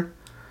poster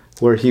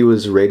where he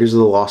was Raiders of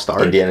the Lost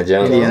Ark? Indiana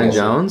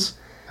Jones?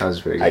 That was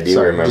very good. I do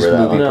remember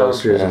that movie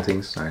posters and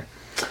things. Sorry.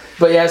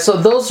 But yeah, so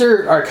those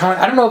are kind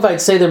of, I don't know if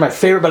I'd say they're my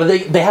favorite, but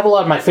they have a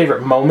lot of my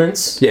favorite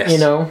moments.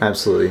 Yes,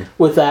 absolutely.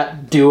 With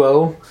that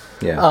duo.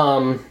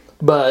 Yeah.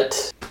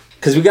 But...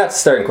 Because we got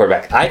starting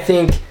quarterback. I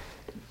think...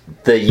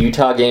 The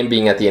Utah game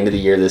being at the end of the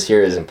year this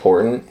year is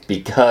important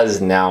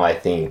because now I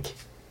think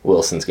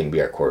Wilson's going to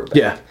be our quarterback.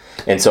 Yeah.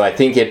 And so I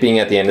think it being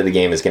at the end of the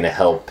game is going to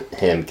help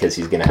him because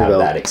he's going to have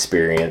that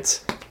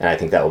experience. And I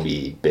think that will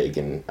be big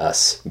in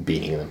us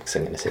beating them because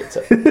I'm going to say it's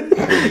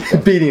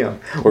up. Beating them.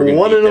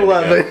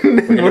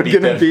 1-11. We're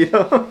going to beat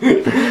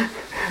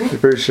them.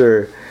 For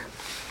sure.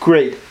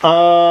 Great.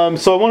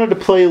 So I wanted to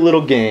play a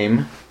little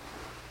game.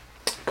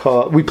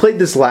 We played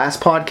this last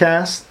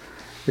podcast.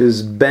 It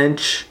was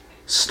bench...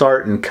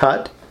 Start and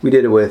cut. We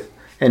did it with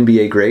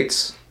NBA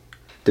greats.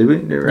 Did we?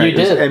 Right? You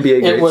did. NBA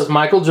greats. It was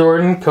Michael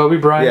Jordan, Kobe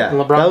Bryant,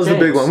 and LeBron James. That was the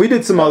big one. We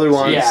did some other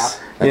ones. Yeah.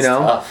 That's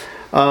tough.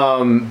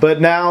 But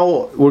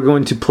now we're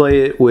going to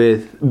play it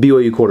with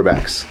BYU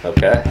quarterbacks.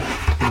 Okay.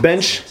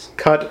 Bench,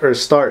 cut, or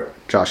start,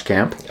 Josh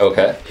Camp.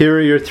 Okay. Here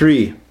are your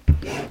 3.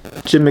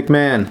 Jim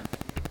McMahon,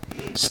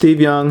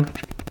 Steve Young,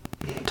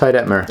 Ty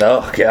Detmer.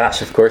 Oh,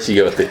 gosh. Of course you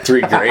go with the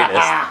 3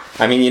 greatest.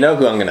 I mean, you know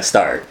who I'm going to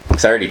start.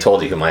 Because I already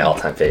told you who my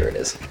all-time favorite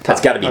is.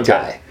 That's got to be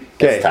Ty.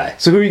 Okay. Ty.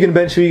 So who are you going to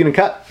bench? Who are you going to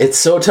cut? It's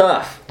so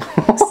tough.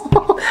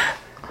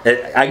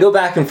 I go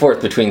back and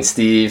forth between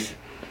Steve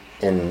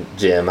and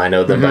Jim. I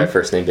know them by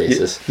first name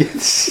basis.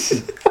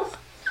 Yes.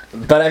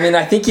 But, I mean,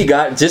 I think you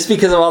got... Just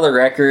because of all the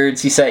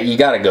records, you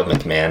got to go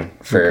McMahon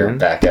for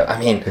backup. I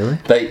mean... Really?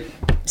 But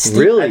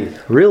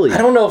Steve, Really? I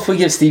don't know if we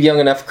give Steve Young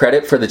enough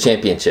credit for the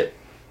championship.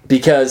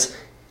 Because...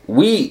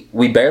 We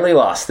barely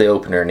lost the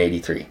opener in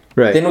 83.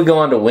 Right. Then we go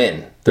on to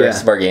win the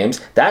rest of our games.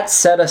 That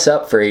set us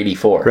up for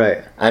 84.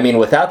 Right. I mean,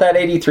 without that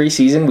 83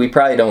 season, we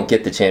probably don't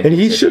get the championship.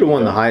 And he should have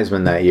won the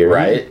Heisman that year.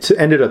 Right. He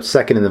ended up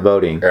second in the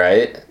voting.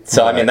 Right.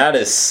 So, I mean, that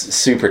is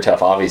super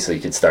tough. Obviously,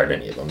 you could start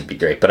any of them. It'd be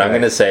great. But I'm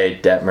going to say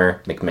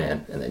Detmer,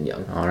 McMahon, and then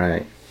Young. All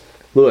right.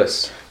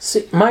 Lewis.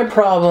 See, my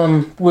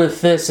problem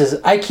with this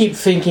is I keep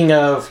thinking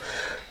of...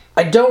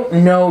 I don't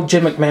know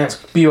Jim McMahon's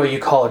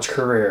BYU college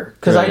career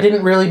because I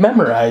didn't really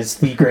memorize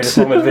the greatest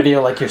moment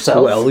video like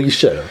yourself. Well, you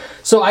should have.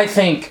 So I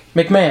think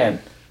McMahon,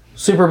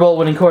 Super Bowl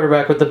winning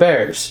quarterback with the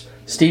Bears.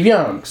 Steve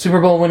Young, Super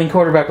Bowl winning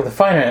quarterback with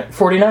the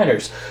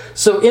 49ers.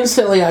 So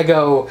instantly I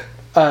go,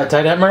 Ty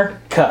Detmer,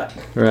 cut.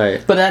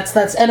 Right. But that's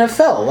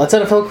NFL. That's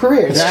NFL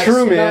career. That's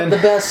true, man. Not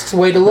the best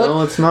way to look.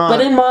 No, it's not.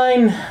 But in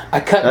mine, I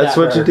cut That's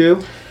what you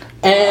do?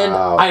 And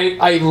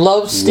I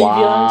love Steve Young,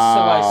 so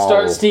I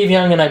start Steve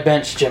Young and I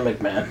bench Jim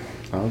McMahon.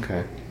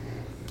 Okay.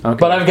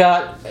 But I've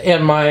got,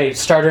 and my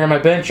starter and my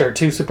bench are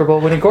 2 Super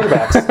Bowl winning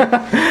quarterbacks.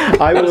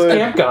 I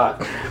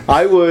got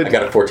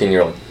a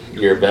 14-year-old.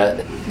 Your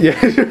bet. Yeah.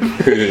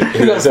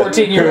 Who got a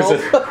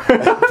 14-year-old?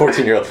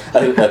 14-year-old.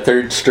 A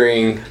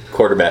third-string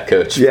quarterback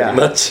coach, pretty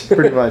much.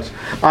 Pretty much.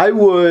 I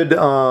would,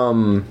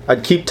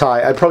 I'd keep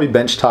Ty. I'd probably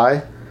bench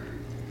Ty.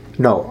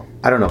 No,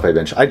 I don't know if I'd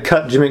bench. I'd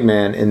cut Jim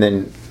McMahon and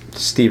then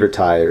Steve or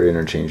Ty are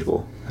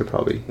interchangeable. I'd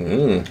probably.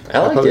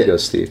 I'd probably go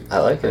Steve. I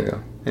like it.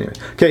 Go. Anyway.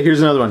 Okay,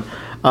 here's another one.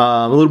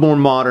 A little more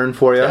modern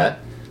for you. Okay.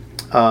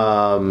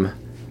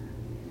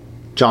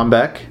 John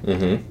Beck.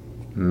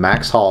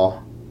 Max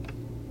Hall.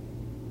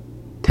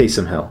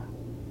 Taysom Hill.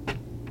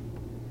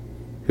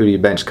 Who do you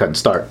bench, cut, and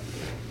start?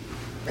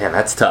 Man,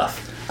 that's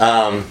tough.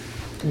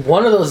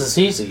 One of those is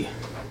easy.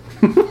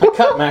 I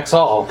cut Max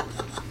Hall.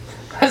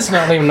 That's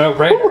not even no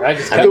brainer. I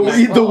just cut the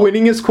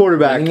winningest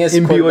quarterback in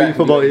BYU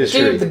football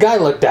history. Dude, the guy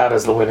looked out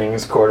as the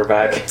winningest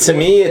quarterback. To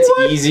me, it's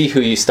easy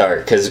who you start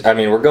because I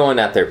mean we're going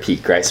at their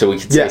peak, right? So we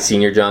could say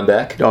senior John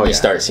Beck. You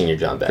start senior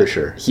John Beck for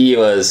sure. He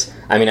was.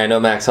 I mean, I know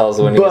Max Hall's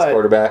the winningest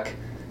quarterback,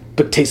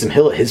 but Taysom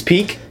Hill at his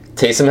peak.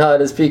 Taysom Hill at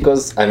his peak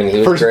was, I mean, he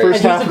was great. And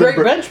he was a great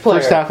bench player.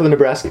 First half of the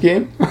Nebraska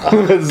game.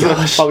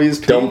 Gosh,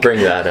 don't bring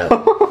that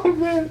up.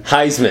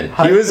 Heisman.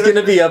 He was going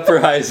to be up for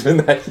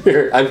Heisman that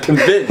year. I'm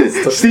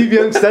convinced. Steve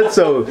Young said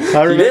so.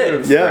 I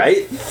remember. He did,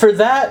 right? For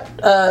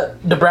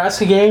that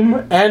Nebraska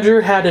game,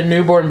 Andrew had a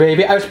newborn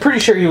baby. I was pretty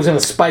sure he was going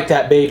to spike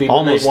that baby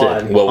when they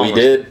won. Well, we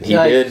did. He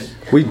did.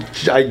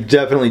 I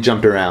definitely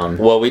jumped around.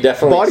 Well, we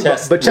definitely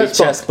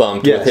chest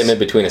bumped with him in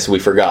between us. We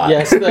forgot.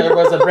 Yes, there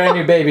was a brand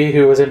new baby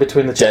who was in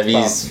between the chest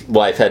Debbie's bump.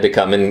 wife had to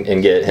come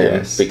and get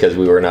him because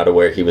we were not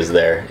aware he was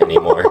there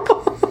anymore.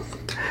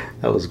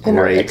 That was In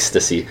our great.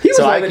 ecstasy. He was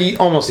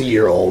almost a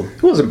year old.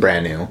 He wasn't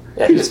brand new.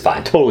 Yeah, he was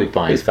fine. Totally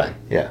fine. He was fine.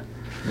 Yeah.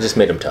 Just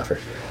made him tougher.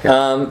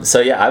 Yeah.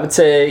 So yeah, I would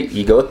say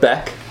you go with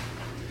Beck.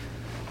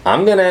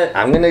 I'm gonna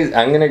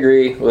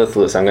agree with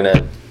Lewis. I'm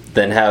gonna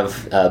then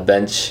have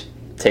bench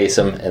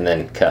Taysom and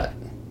then cut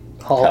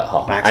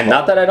Hall. And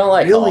not that I don't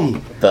like Hall,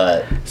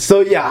 but so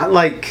yeah,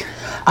 like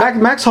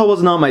Max Hall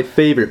was not my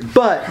favorite,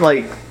 but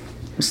like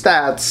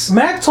stats.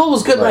 Max Hall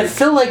was good, but I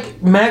feel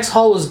like Max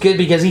Hall was good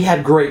because he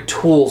had great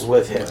tools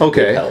with him.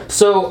 Okay.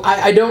 So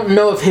I don't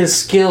know if his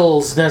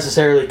skills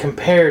necessarily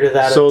compare to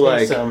that of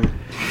Taysom.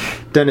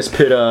 Like Dennis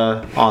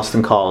Pitta,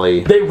 Austin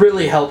Collie. They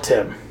really helped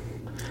him.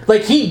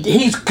 Like,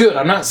 he's good.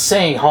 I'm not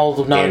saying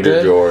Hall's not Andrew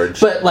good. George.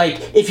 But,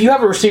 like, if you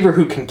have a receiver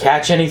who can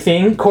catch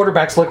anything,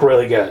 quarterbacks look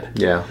really good.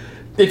 Yeah.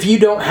 If you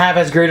don't have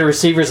as great a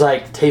receivers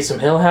like Taysom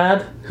Hill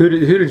had. Who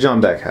did John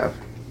Beck have?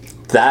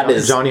 That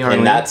is Johnny Harleen.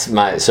 And that's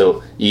my...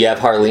 So, you have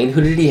Harleen. Who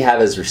did he have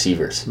as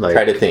receivers? Like,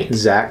 try to think.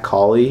 Zach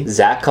Collie.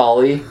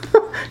 Collie.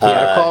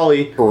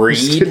 Collie.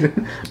 Reed.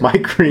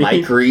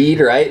 Mike Reed,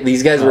 right?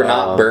 These guys were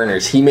not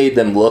burners. He made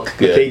them look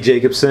good. McKay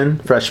Jacobson,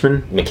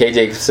 freshman. McKay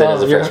Jacobson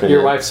is a freshman.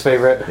 Your wife's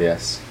favorite.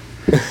 Yes.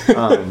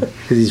 Because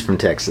he's from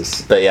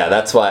Texas. But yeah,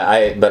 that's why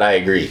I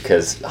agree,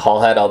 because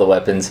Hall had all the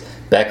weapons.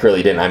 Beck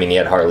really didn't. I mean, he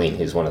had Harleen,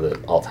 who's one of the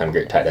all-time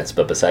great tight ends,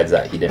 but besides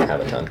that, he didn't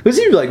have a ton. Was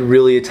he like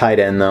really a tight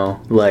end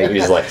though? Like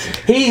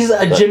he's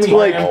a Jimmy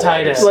Graham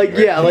tight end. Like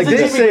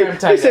they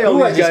say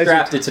all these guys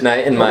drafted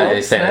tonight in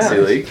my fantasy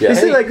league. Yeah. They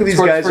say like these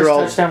guys are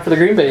all touchdown for the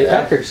Green Bay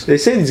Packers. They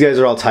say these guys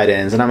are all tight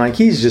ends, and I'm like,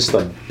 he's just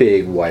a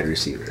big wide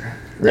receiver.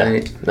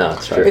 Right? Yeah. No,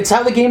 it's true. It's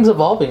how the game's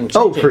evolving.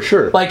 Oh, for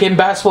sure. Like in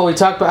basketball, we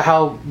talked about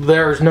how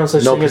there's no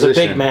such thing as a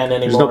big man anymore.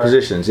 There's no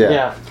positions,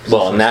 yeah.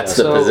 Well, and that's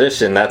the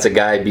position. That's a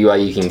guy,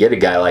 BYU can get a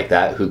guy like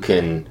that who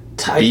can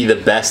be the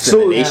best in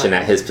the nation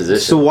at his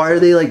position. So why are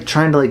they like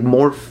trying to like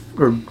morph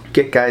or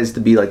get guys to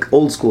be like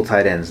old school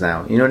tight ends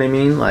now? You know what I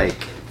mean?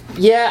 Like...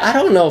 Yeah, I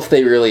don't know if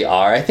they really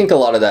are. I think a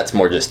lot of that's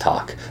more just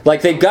talk.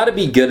 Like, they've got to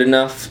be good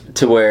enough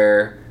to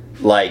where...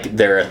 Like,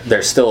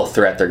 they're still a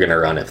threat they're going to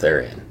run if they're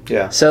in.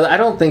 Yeah. So I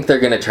don't think they're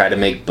going to try to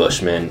make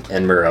Bushman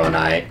and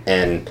Moroni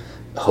and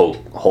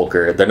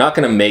Holker. They're not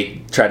going to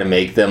try to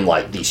make them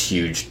like these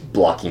huge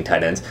blocking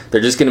tight ends.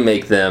 They're just going to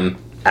make them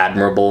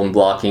admirable in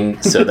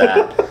blocking so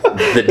that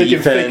the they defense...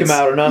 can fake them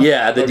out enough?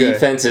 Yeah, the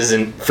defense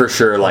isn't for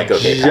sure like,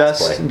 okay,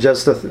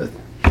 just a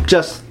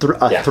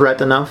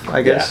threat enough,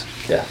 I guess?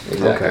 Yeah,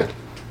 exactly. Okay.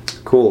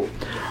 Cool.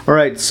 All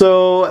right,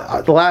 so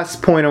the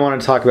last point I want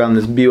to talk about in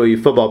this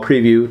BYU football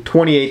preview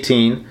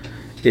 2018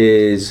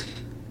 is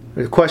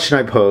the question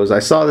I posed. I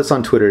saw this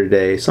on Twitter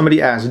today.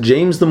 Somebody asked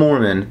James the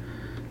Mormon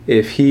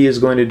if he is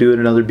going to do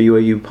another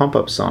BYU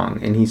pump-up song,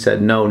 and he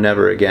said no,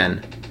 never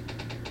again.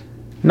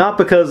 Not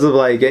because of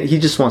like he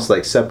just wants to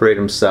like separate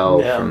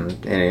himself from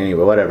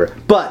anyway, whatever.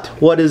 But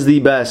what is the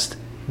best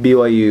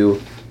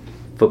BYU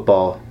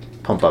football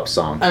pump-up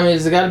song? I mean,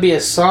 has it got to be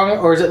a song,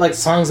 or is it like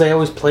songs they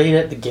always played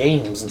at the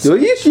games? And stuff?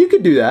 You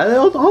could do that.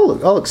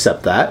 I'll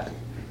accept that.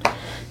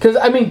 Because,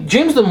 I mean,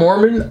 James the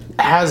Mormon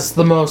has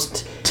the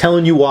most...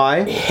 Telling You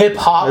Why?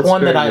 Hip-hop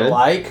one that I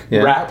like.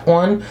 Yeah. Rap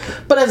one.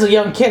 But as a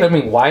young kid, I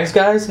mean, Wise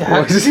Guys?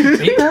 How did you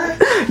beat that?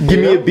 Give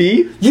me a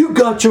B? You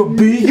got your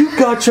B. You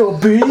got your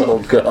B. Oh,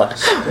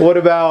 gosh. What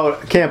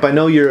about, Camp, I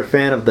know you're a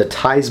fan of the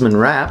Theismann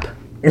rap.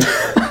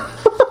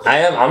 I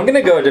am. I'm going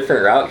to go a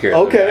different route here.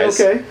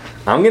 Okay.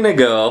 I'm going to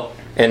go,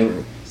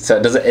 and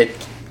so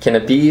can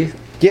it be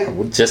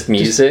just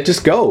music?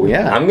 Just go,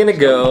 yeah. I'm going to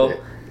go...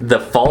 The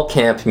fall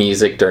camp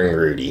music during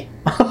Rudy.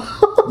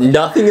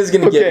 Nothing is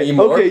going to get me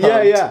more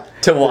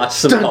pumped to watch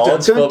some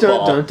college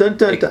football.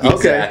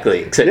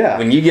 Exactly. Except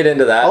when you get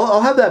into that... I'll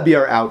have that be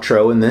our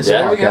outro in this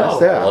podcast.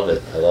 Yeah. I love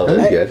it.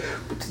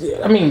 That's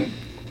good. I mean,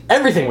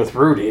 everything with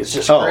Rudy is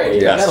just great.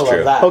 Yeah, that's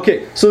true. Love that.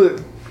 Okay, so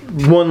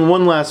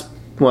one last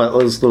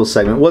little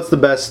segment. What's the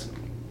best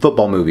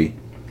football movie?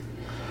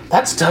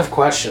 That's a tough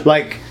question.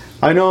 Like,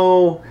 I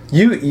know...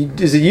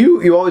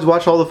 You always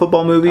watch all the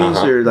football movies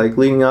or like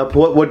leading up?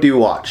 What do you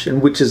watch and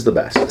which is the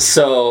best?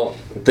 So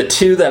the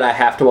two that I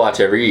have to watch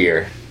every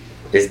year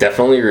is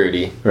definitely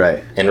Rudy.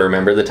 Right. And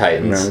Remember the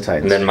Titans.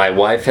 And then my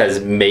wife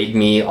has made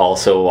me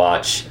also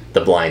watch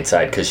The Blind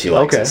Side because she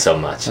likes it so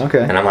much.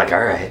 Okay. And I'm like,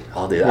 all right,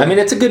 I'll do that. I mean,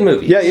 it's a good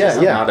movie. Yeah.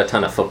 Not a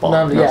ton of football.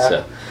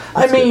 So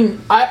I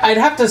mean, I'd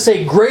have to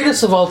say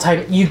greatest of all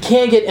time. You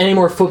can't get any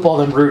more football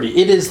than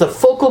Rudy. It is the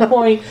focal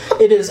point.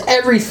 It is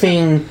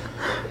everything.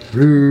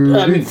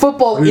 I mean,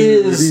 football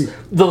is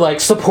the like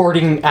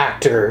supporting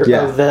actor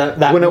of that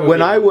movie.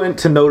 When I went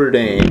to Notre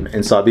Dame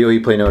and saw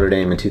BYU play Notre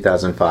Dame in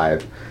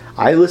 2005,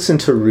 I listened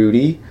to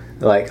Rudy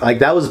like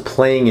that was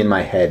playing in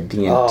my head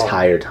the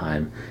entire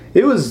time.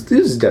 It was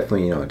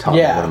definitely a top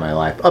moment of my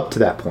life up to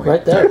that point.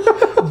 Right there.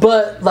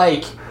 But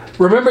like,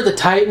 remember the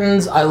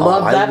Titans? I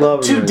love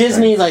that. Too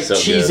Disney like so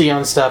cheesy good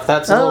on stuff.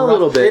 That's a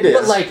little bit. It is.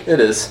 But like it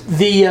is.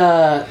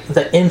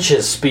 The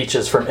Inches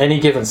speeches from Any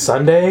Given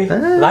Sunday.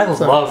 I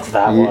loved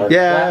that one.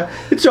 Yeah,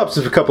 it drops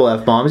a couple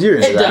F-bombs. You're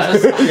into that.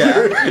 It does.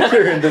 Yeah,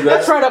 you're into that.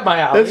 That's right up my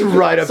alley. That's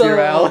right up your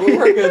alley.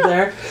 We're good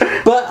there.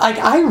 But like,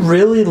 I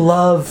really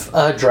love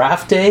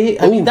Draft Day.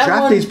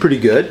 Draft Day's pretty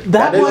good.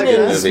 That one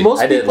is movie.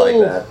 most I did people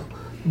like that.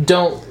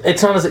 Don't.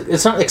 It's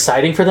not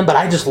exciting for them, but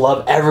I just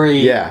love every.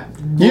 Yeah,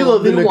 you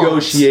love the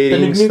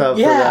negotiating stuff.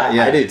 Yeah. For that.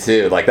 Yeah, I do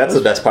too. Like that's the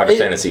best part of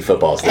fantasy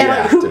football. Is the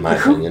draft, in my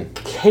opinion.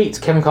 Who hates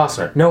Kevin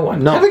Costner? No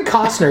one. No. Kevin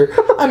Costner.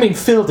 I mean,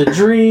 Field of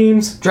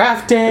Dreams,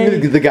 Draft Day.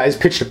 The guy's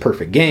pitched a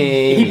perfect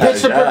game. He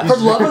pitched for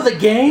love of the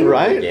game,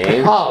 right?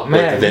 Game. Oh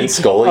man, with Vince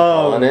Scully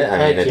calling it.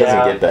 I mean, it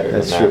doesn't get better.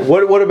 That's than true.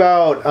 that. What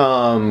about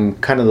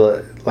kind of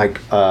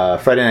the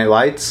Friday Night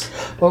Lights?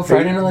 Oh,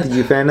 Friday Night Lights.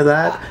 You a fan of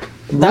that?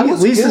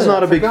 Was Lisa's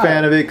not a big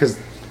fan of it because,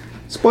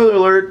 spoiler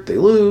alert, they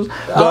lose.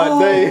 But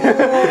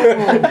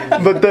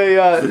they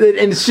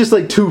and it's just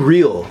like too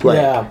real.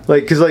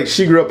 Because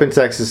she grew up in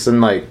Texas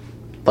and like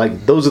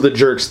those are the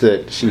jerks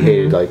that she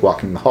hated, like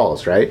walking the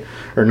halls, right?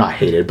 Or not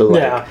hated, but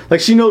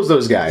like she knows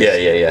those guys.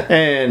 Yeah.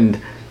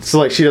 And so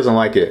like she doesn't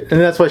like it,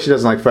 and that's why she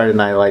doesn't like Friday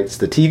Night Lights,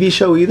 the TV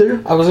show,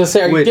 either. I was gonna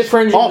say, are you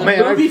differentiating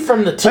the movie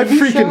from the TV show? I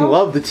freaking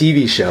love the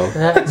TV show.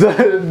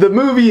 The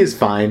movie is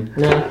fine,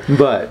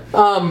 but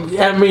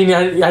I mean,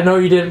 I know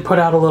you didn't put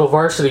out a little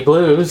Varsity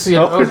Blues, you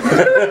know.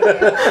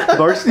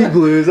 Varsity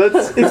Blues.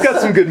 It's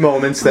got some good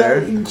moments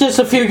there. Just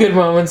a few good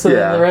moments, and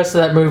then the rest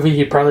of that movie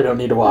you probably don't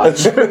need to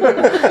watch.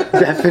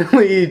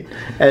 Definitely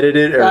edit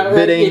it or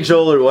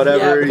VidAngel or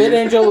whatever. Yeah,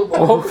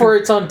 VidAngel. Hope for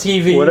it's on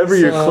TV. Whatever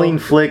your clean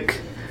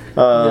flick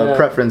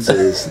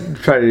preferences,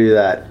 try to do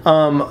that.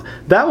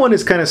 That one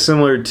is kind of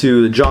similar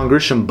to the John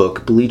Grisham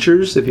book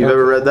Bleachers, if you've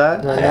ever read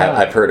that.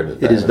 I've heard of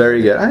it. It is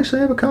very good. I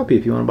actually have a copy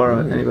if you want to borrow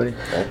it, anybody.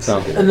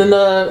 And then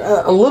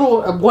a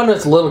little one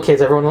that's little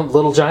kids, everyone,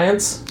 Little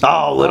Giants.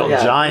 Oh, Little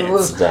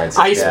Giants.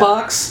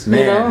 Icebox, man.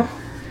 You know?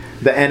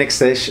 The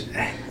annexation.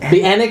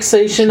 The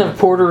annexation of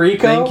Puerto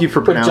Rico. Thank you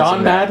for pronouncing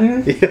John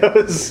Madden. Yeah, it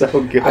was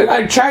so good.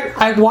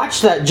 I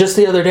watched that just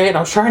the other day, and I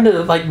was trying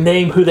to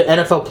name who the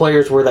NFL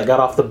players were that got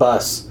off the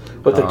bus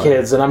with the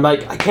kids, and I'm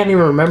like, I can't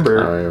even remember.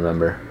 I don't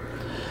remember.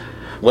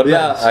 What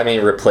about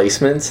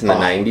replacements in the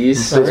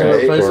 90s,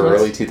 right? Or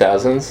early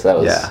 2000s? That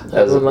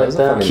was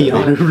that.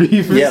 Keanu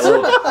Reeves. Yeah,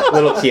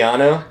 little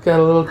Keanu. Got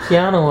a little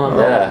Keanu on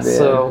that.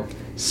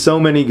 So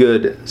many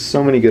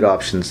good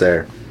options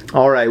there.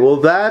 All right, well,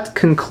 that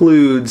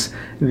concludes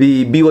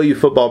the BYU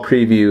football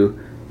preview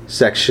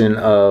section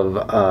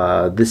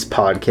of this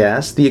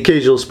podcast, the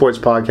Occasional Sports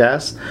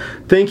Podcast.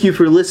 Thank you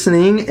for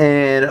listening,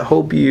 and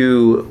hope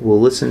you will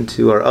listen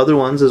to our other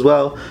ones as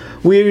well.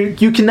 We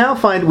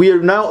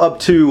are now up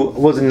to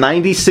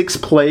 96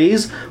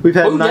 plays. We've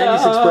had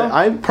 96 plays.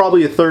 I'm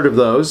probably a third of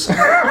those.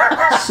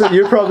 So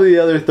you're probably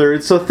the other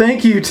third. So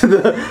thank you to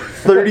the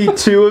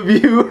 32 of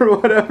you or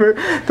whatever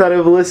that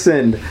have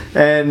listened.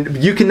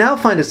 And you can now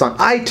find us on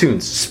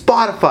iTunes,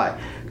 Spotify,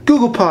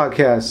 Google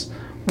Podcasts,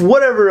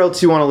 whatever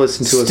else you want to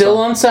listen to. Still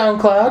on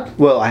SoundCloud?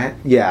 Well, I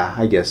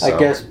guess so. I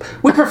guess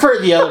we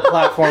prefer the other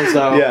platforms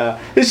though. Yeah,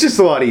 it's just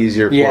a lot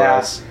easier for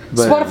us.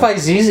 But Spotify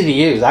is easy to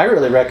use. I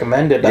really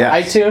recommend it.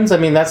 iTunes, I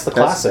mean, that's the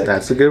classic.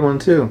 That's a good one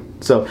too.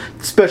 So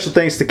special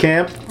thanks to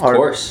Camp, our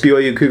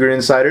BYU Cougar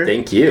Insider.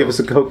 Thank you. Give us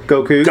a go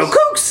Cougs. Go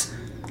Cougs!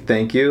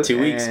 Thank you. 2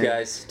 weeks,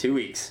 guys. 2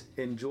 weeks.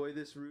 Enjoy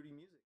this Rudy.